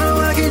 I know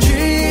I can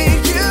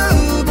treat you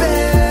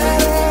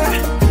better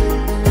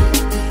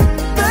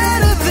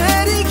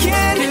than he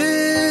can.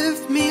 Give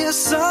me a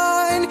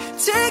sign,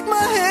 take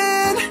my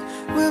hand,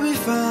 we'll be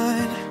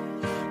fine.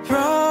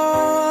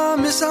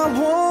 Promise I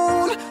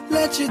won't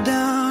let you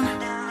down.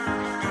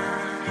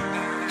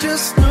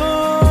 Just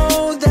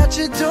know that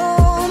you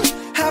don't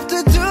have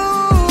to do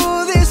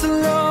this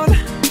alone.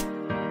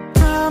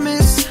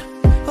 Promise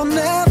I'll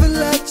never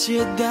let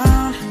you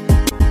down.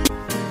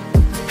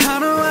 I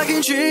know I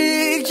can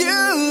treat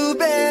you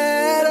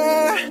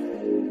better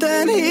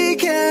than he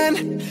can,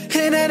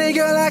 and any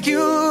girl like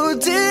you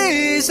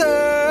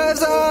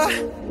deserves a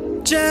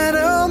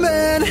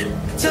gentleman.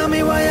 Tell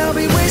me why are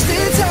we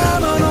wasting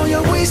time on all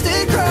your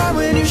wasted crime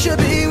when you should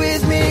be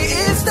with me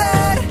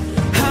instead.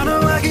 I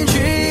know I can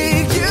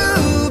treat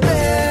you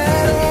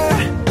better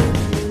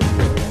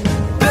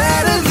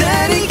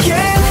than he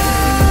can.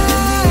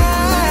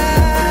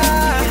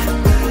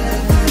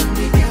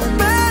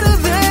 Better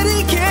than he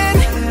can.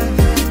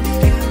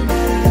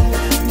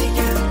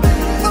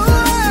 Oh,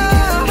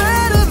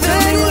 better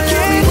than he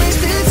can.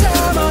 Wasting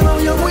time on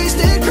all your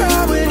wasted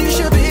crime when you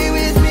should be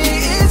with me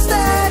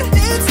instead.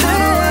 I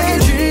know I can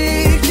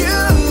treat you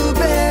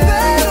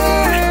better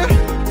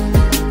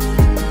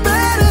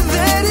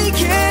than he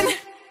can.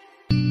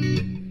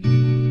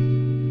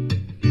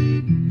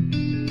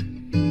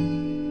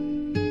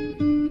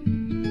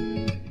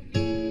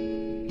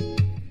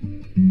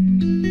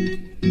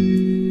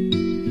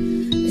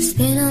 It's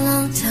been a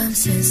long time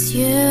since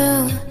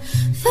you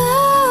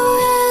fell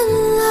in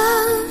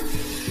love.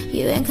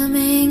 You ain't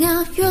coming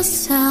out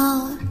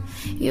yourself.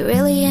 You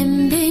really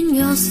ain't been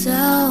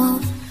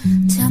yourself.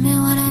 Tell me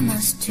what I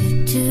must to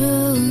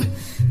do.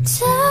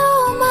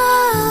 Tell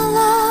my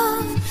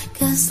love,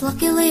 'cause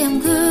luckily I'm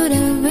good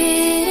at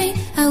reading.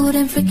 I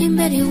wouldn't freaking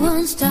bet you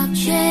won't stop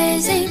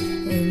chasing.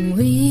 And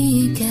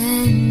we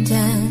can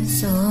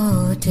dance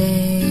all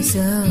days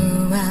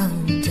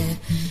around it.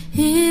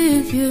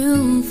 If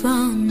you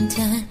front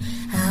and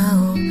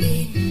I'll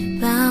be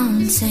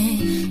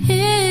bouncing.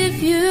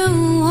 If you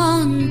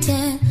want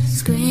it,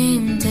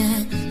 scream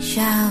it,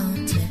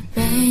 shout it,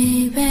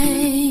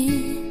 baby.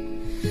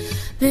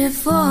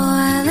 Before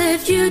I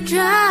let you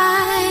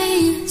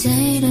dry,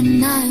 day to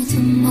night to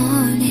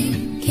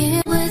morning,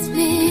 get with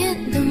me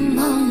in the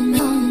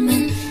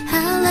moment.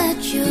 I'll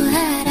let you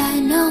had I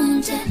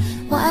known that.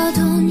 Why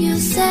don't you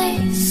say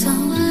so?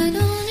 Why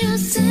don't you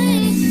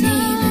say so?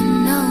 Didn't even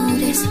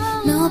notice,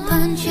 no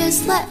punches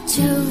left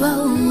to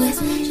roll with.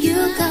 You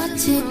got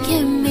to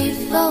give me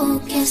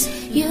focus.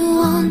 You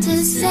want to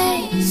say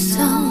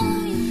so?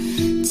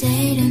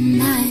 Day to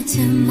night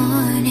to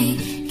morning,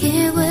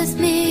 get with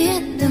me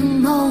in the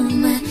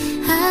moment.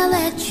 I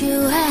let you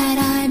had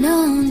I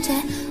known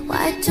that.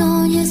 Why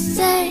don't you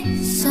say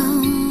so?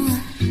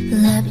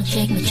 Let me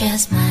shake my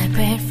chest, my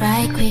pretty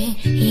fried queen.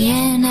 He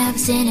ain't never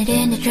seen it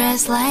in a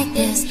dress like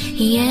this.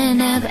 He ain't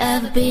never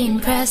ever been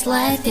pressed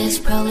like this.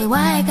 Probably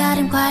why I got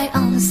him quiet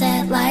on the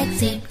set like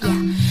zip.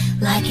 Yeah,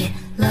 like it,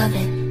 love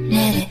it,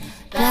 knit it,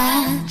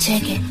 bad,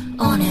 take it,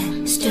 own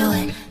it, steal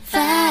it,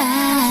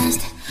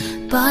 fast.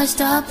 Boy,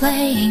 stop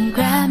playing,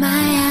 grab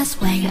my ass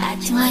while you're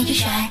acting like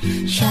you're shy.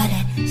 Shut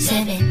it,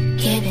 sip it,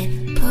 give it,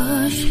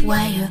 push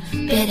while you're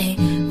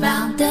bidding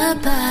round the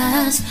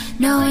bus.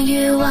 Knowing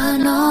you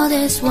want all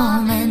this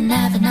woman,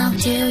 never know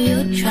till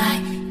you try.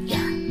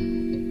 Yeah.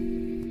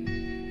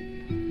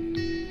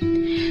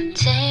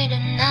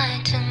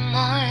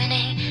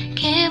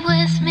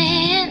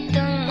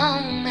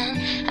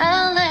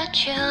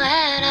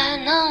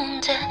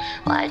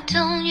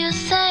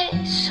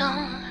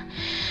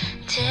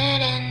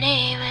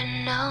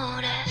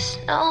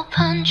 no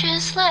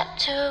punches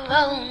left to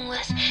roll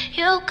with.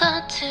 You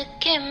got to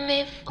give me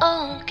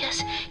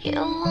focus.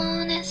 You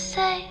wanna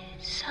say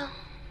so.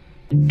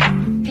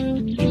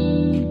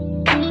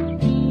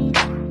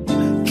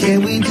 Can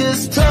we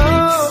just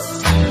talk?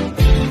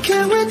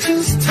 Can we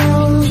just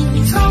talk?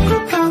 Talk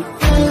about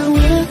where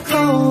we're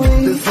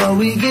going before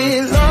we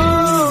get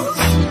lost.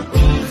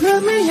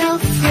 Let me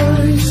out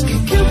first.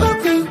 Can you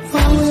believe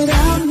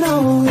without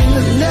knowing?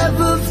 I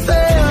never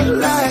felt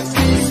like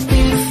this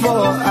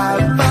before. I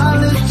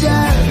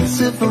apologize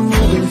if I'm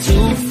moving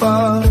too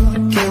far.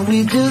 Can we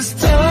just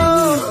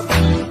talk?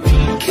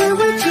 Can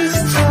we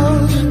just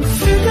talk?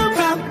 Figure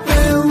out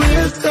where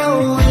we're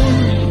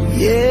going.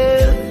 Yeah.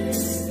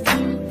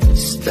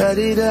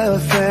 Studied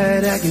up,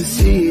 Fred, I can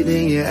see it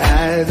in your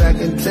eyes. I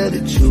can tell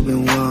that you've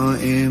been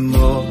wanting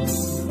more.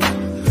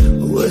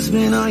 What's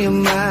been on your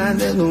mind?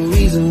 There's no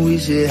reason we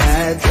should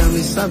hide. Tell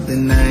me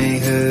something I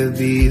ain't heard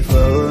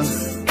before.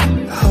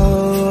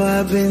 Oh,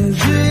 I've been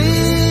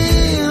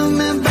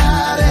dreaming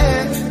about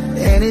it,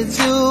 and it's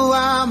you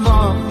I'm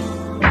on.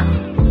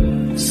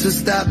 So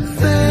stop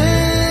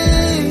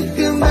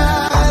thinking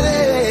about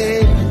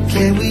it.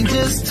 Can we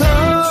just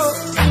talk?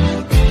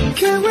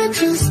 Can we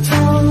just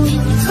talk?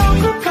 Talk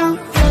about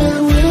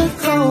where we're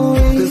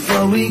going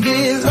before we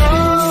get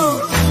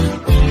lost.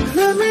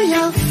 Let me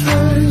out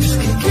first.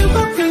 Can you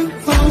believe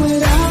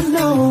without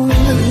knowing? I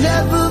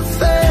never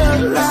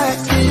felt like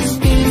this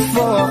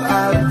before.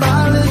 I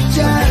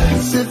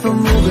apologize if I'm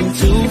moving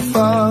too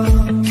far.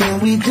 Can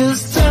we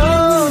just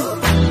talk?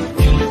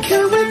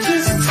 Can we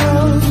just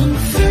talk?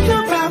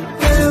 Figure out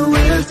where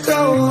we're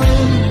going.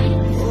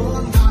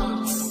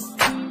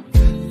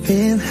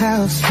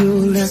 Penthouse view,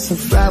 left some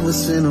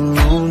flowers in the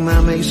room.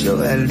 I make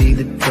sure I leave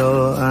the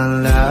door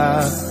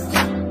unlocked.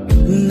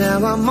 Now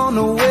I'm on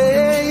the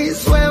way,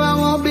 swear I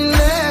won't be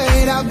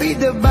late. I'll be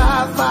there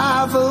by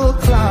 5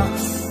 o'clock.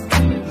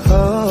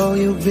 Oh,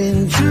 you've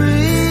been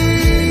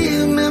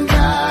dreaming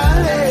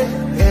about it,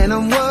 and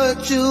I'm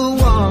what you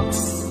want.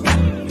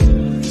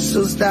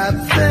 So stop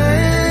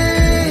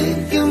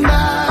thinking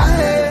about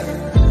it.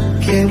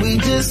 Can we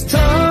just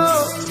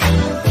talk?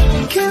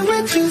 Can we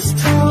just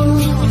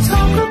talk?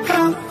 Talk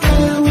about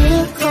where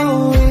we're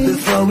going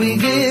before we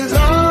get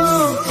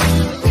lost.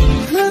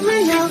 Let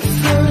me out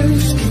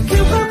first. Can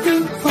you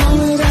believe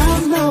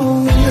without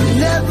knowing? I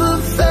never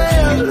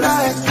felt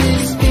like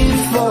this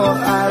before.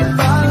 I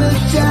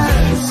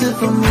apologize if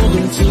I'm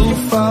moving too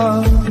far.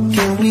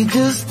 Can we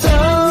just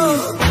talk?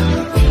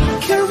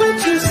 Can we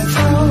just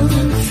talk?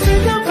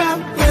 Figure out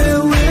where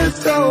we're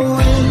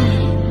going.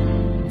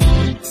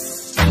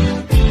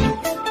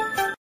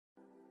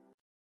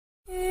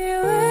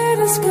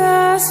 The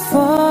sky's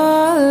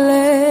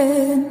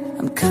falling,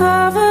 I'm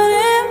covered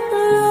in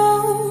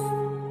blue.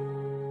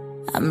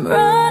 I'm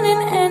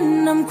running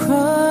and I'm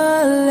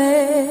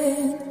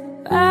crawling,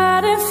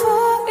 fighting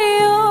for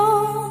you.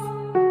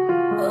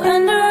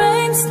 When the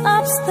rain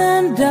stops,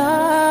 then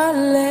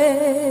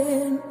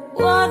darling,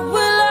 what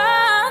will I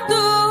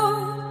do?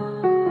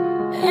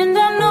 And I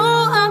know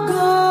I'm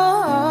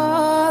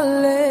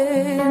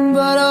calling,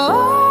 but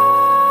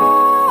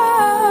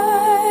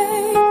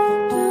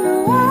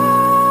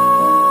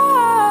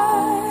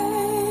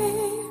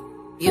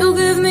you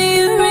give me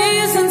a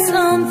reason,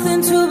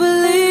 something to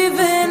believe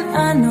in.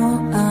 I know,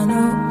 I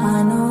know, I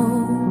know.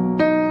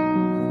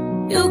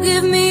 You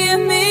give me a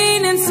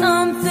meaning,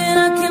 something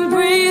I can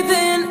breathe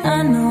in.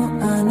 I know,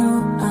 I know,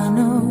 I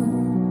know.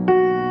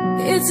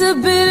 It's a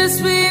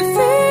bittersweet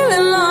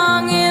feeling,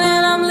 longing,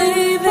 and I'm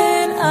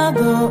leaving. I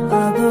go,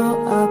 I go,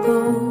 I go.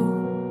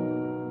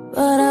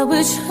 But I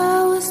wish I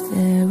was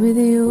there with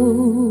you.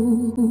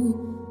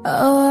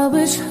 Oh, I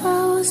wish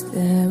I was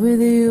there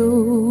with you.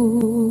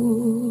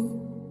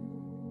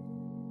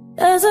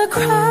 There's a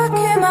crack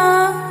in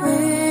my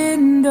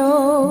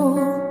window,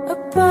 a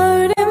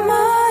bird in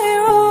my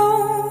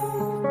room,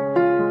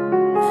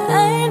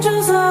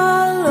 angels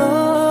all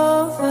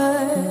over,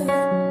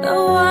 they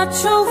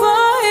watch over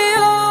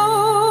you.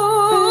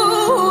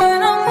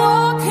 When I'm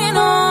walking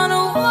on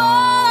the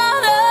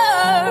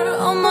water,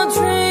 all my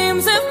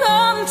dreams have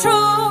come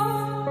true.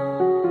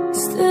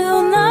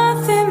 Still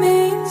nothing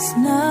means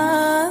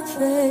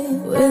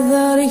nothing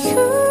without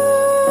you.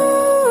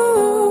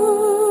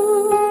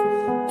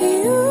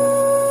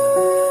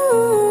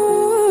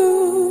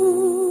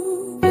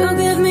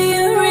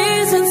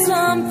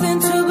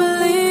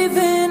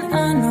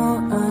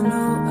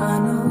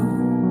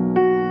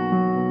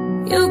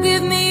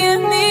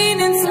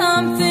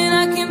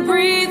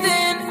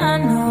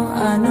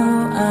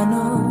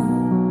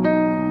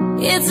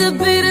 It's a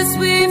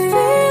bittersweet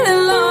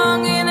feeling,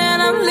 longing,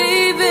 and I'm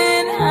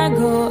leaving. I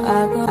go, I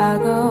go, I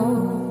go.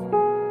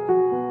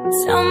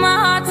 Tell my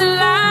heart to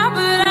lie,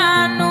 but I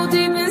know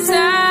deep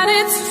inside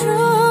it's true.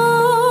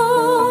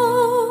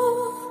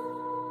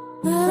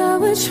 But I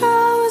wish I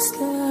was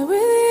there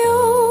with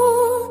you.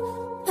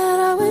 But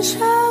I wish I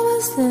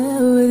was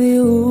there with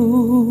you.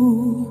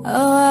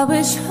 Oh, I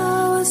wish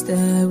I was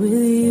there with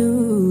you.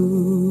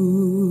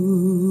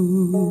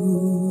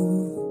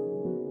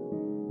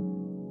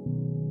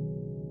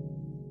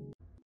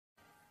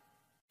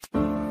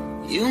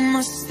 You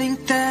must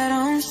think that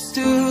I'm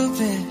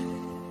stupid.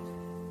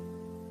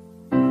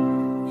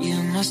 You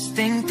must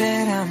think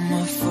that I'm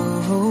a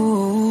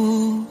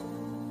fool.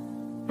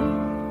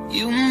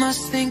 You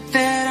must think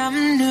that I'm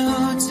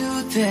new to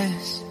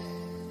this,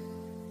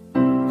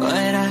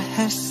 but I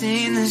have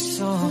seen this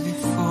all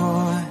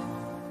before.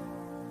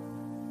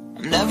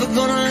 I'm never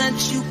gonna let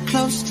you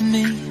close to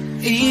me,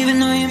 even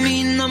though you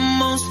mean the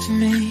most to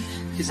me.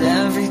 'Cause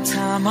every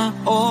time I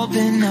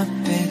open up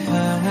it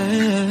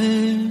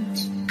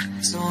hurts.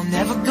 So I'm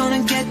never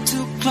gonna get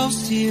too close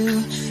to you,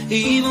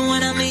 even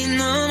when I mean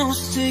the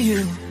most to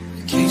you,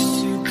 in case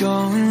you go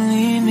and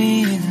leave me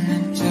in the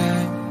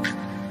dirt.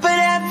 But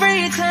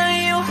every time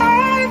you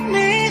hurt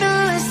me, the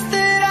less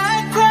that I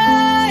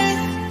cry.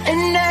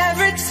 And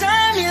every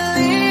time you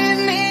leave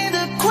me,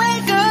 the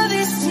quicker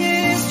this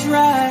tears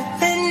dry.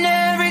 And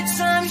every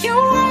time you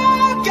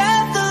walk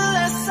out, the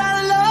less I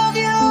love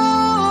you.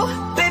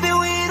 Baby,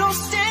 we don't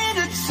stand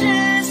a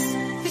chance.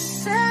 It's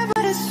sad,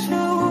 but it's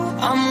true.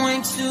 I'm way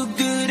too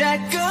good at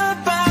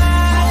goodbye.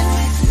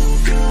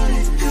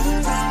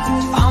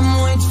 I'm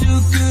way too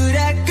good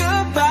at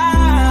goodbye.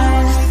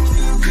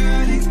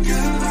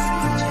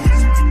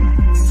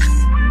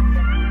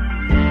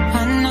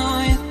 I know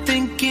you're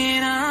thinking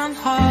I'm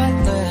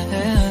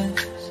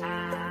heartless.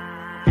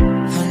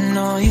 I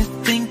know you're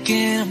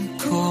thinking I'm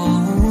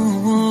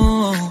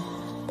cool.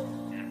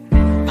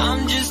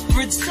 I'm just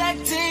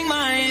protecting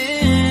my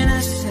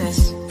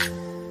innocence.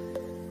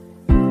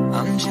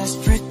 I'm just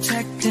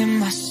protecting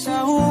my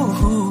soul.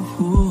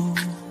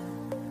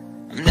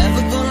 I'm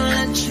never gonna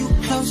let you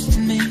close to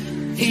me,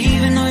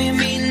 even though you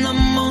mean the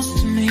most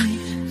to me.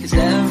 'Cause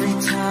every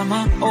time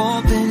I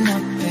open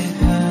up it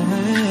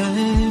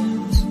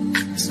hurts.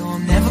 So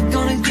I'm never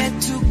gonna get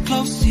too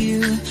close to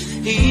you,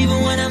 even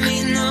when I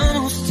mean the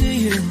most to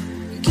you,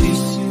 in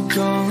case you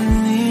go and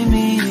leave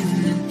me in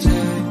the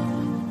dirt.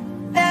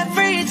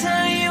 Every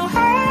time you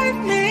hurt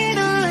me,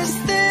 the less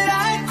that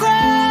I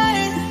cry.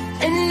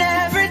 And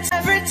every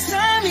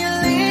time you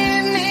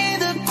leave me,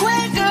 the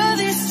quicker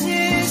this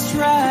tears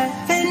dry.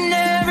 And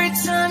every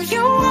time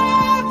you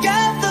walk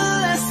out, the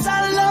less I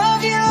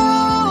love you.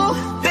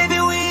 Baby,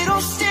 we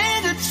don't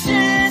stand a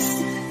chance.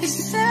 It's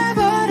sad,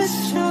 but it's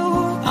true.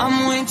 I'm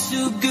way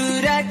too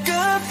good at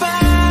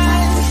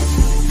goodbye.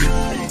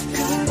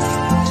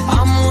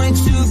 I'm way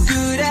too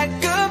good at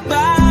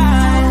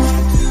goodbye.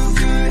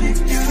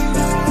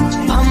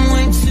 I'm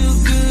way too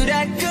good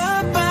at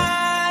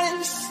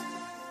goodbyes.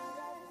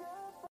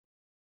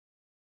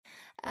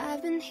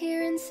 I've been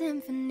hearing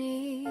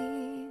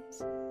symphonies.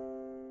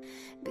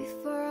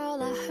 Before all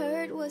I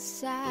heard was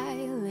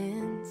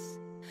silence.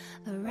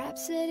 A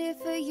rhapsody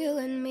for you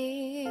and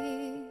me.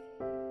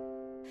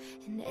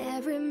 And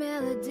every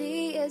melody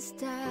is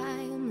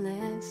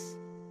timeless.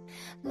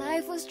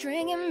 Life was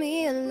stringing me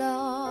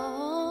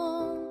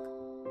along.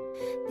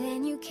 Then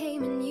you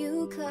came and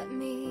you cut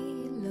me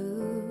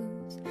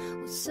loose.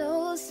 Was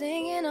solo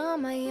singing on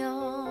my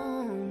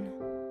own.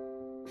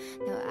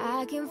 Now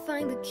I can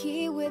find the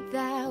key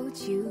without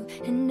you.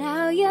 And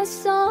now your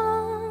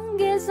song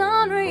is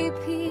on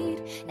repeat.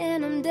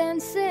 And I'm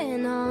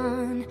dancing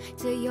on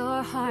to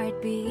your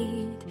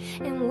heartbeat.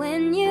 And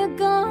when you're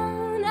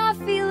gone, I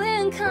feel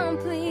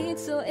incomplete.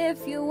 So if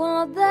you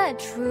want the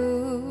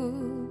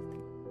truth,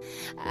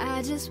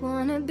 I just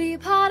wanna be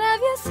part of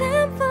your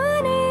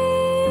symphony.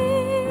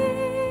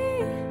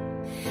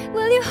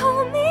 Will you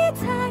hold me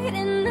tight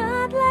and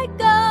not let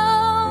go?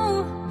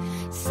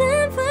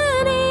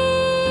 Symphony,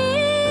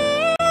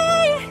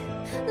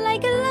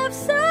 like a love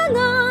song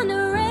on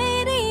the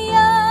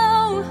radio.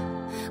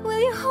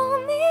 Will you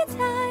hold me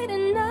tight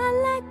and not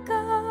let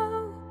go?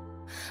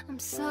 I'm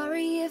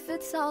sorry if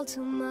it's all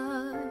too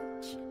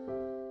much.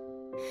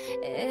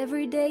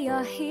 Every day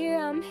you're here,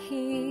 I'm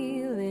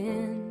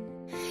healing.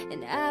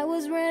 And I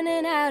was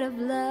running out of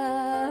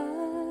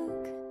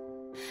luck.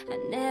 I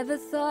never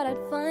thought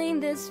I'd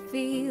find this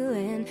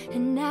feeling.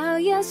 And now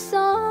your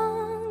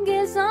song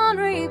is on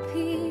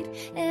repeat.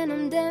 And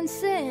I'm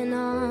dancing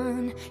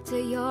on to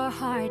your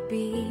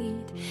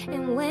heartbeat.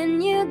 And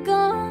when you're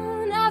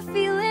gone, I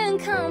feel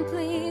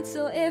incomplete.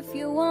 So if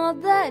you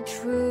want the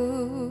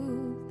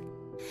truth,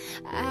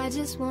 I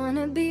just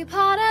wanna be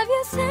part of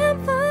your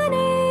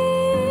symphony.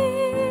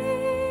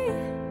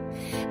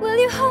 Will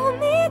you hold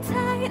me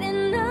tight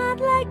and not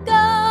let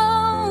go?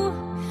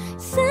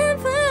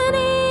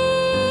 Symphony,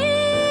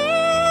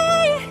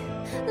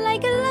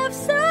 like a love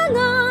song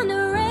on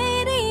the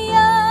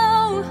radio.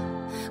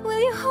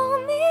 Will you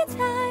hold me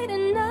tight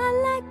and not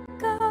let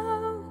go?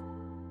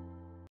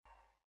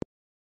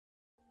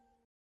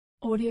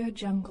 Audio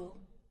Jungle.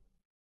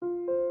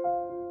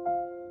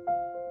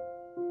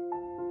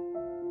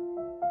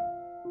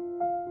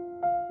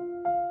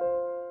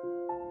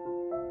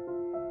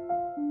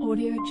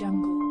 Audio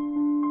Jungle.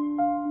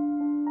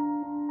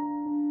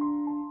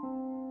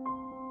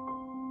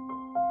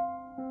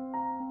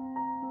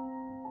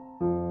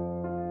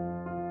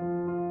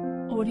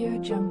 Audio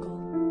Jungle.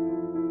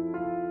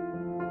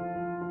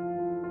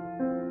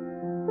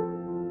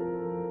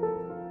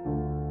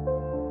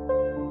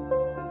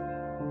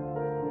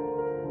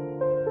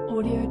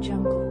 Audio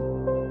Jungle.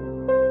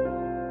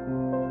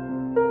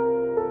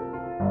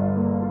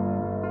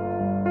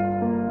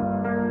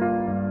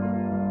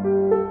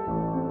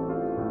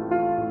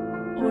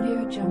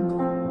 Audio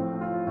Jungle.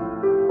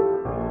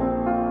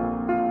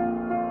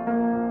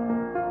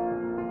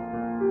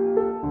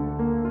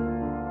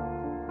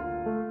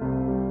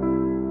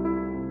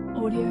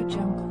 Audio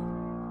Jungle.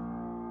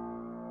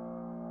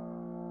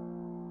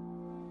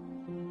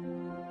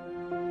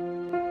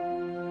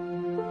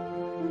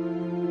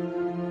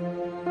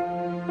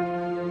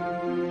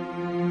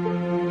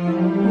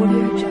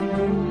 Audio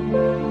Jungle.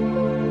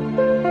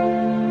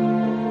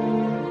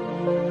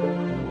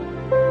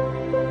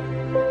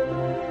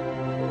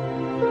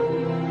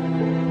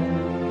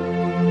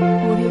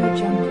 Audio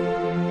Jungle.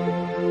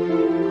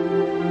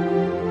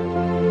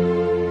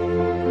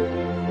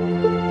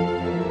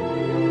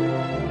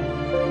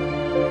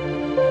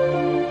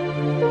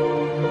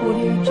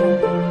 Audio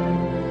Jungle.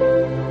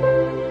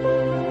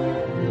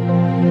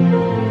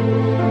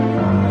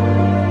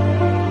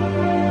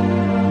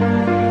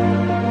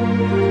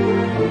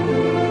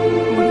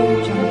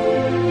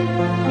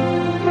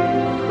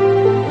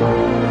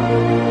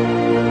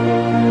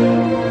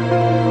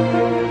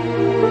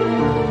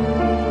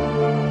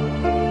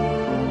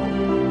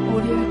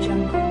 Audio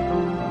Jungle.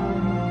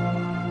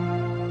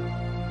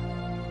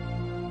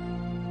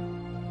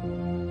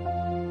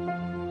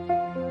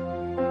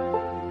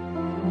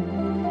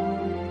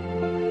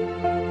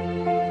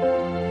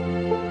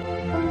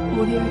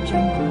 Audio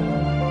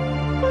Jungle.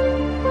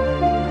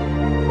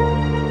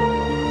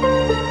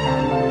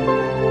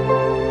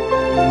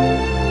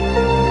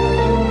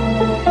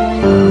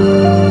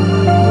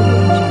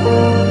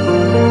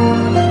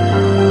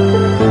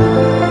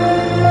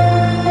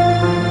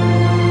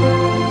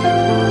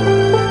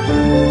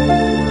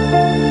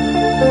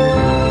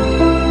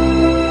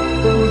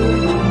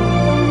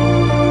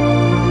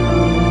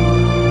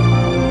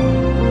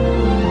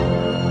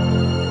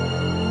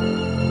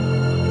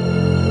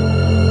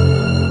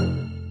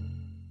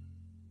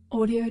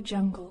 Audio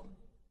Jungle.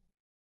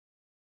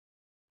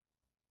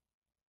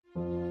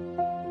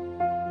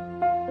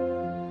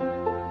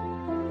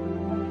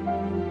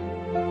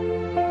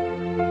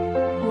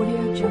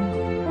 Audio Jungle. Audio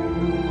Jungle.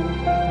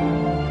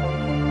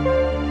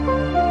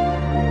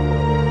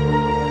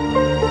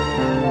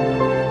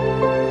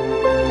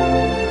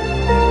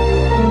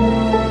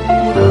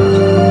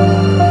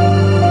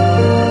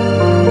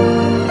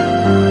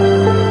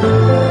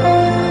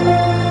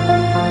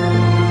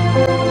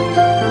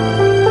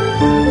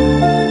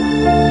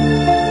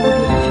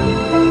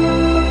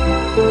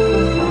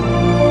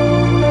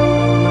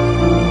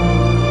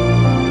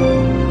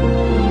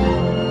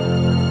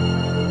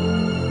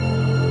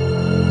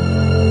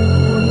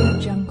 Audio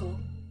Jungle.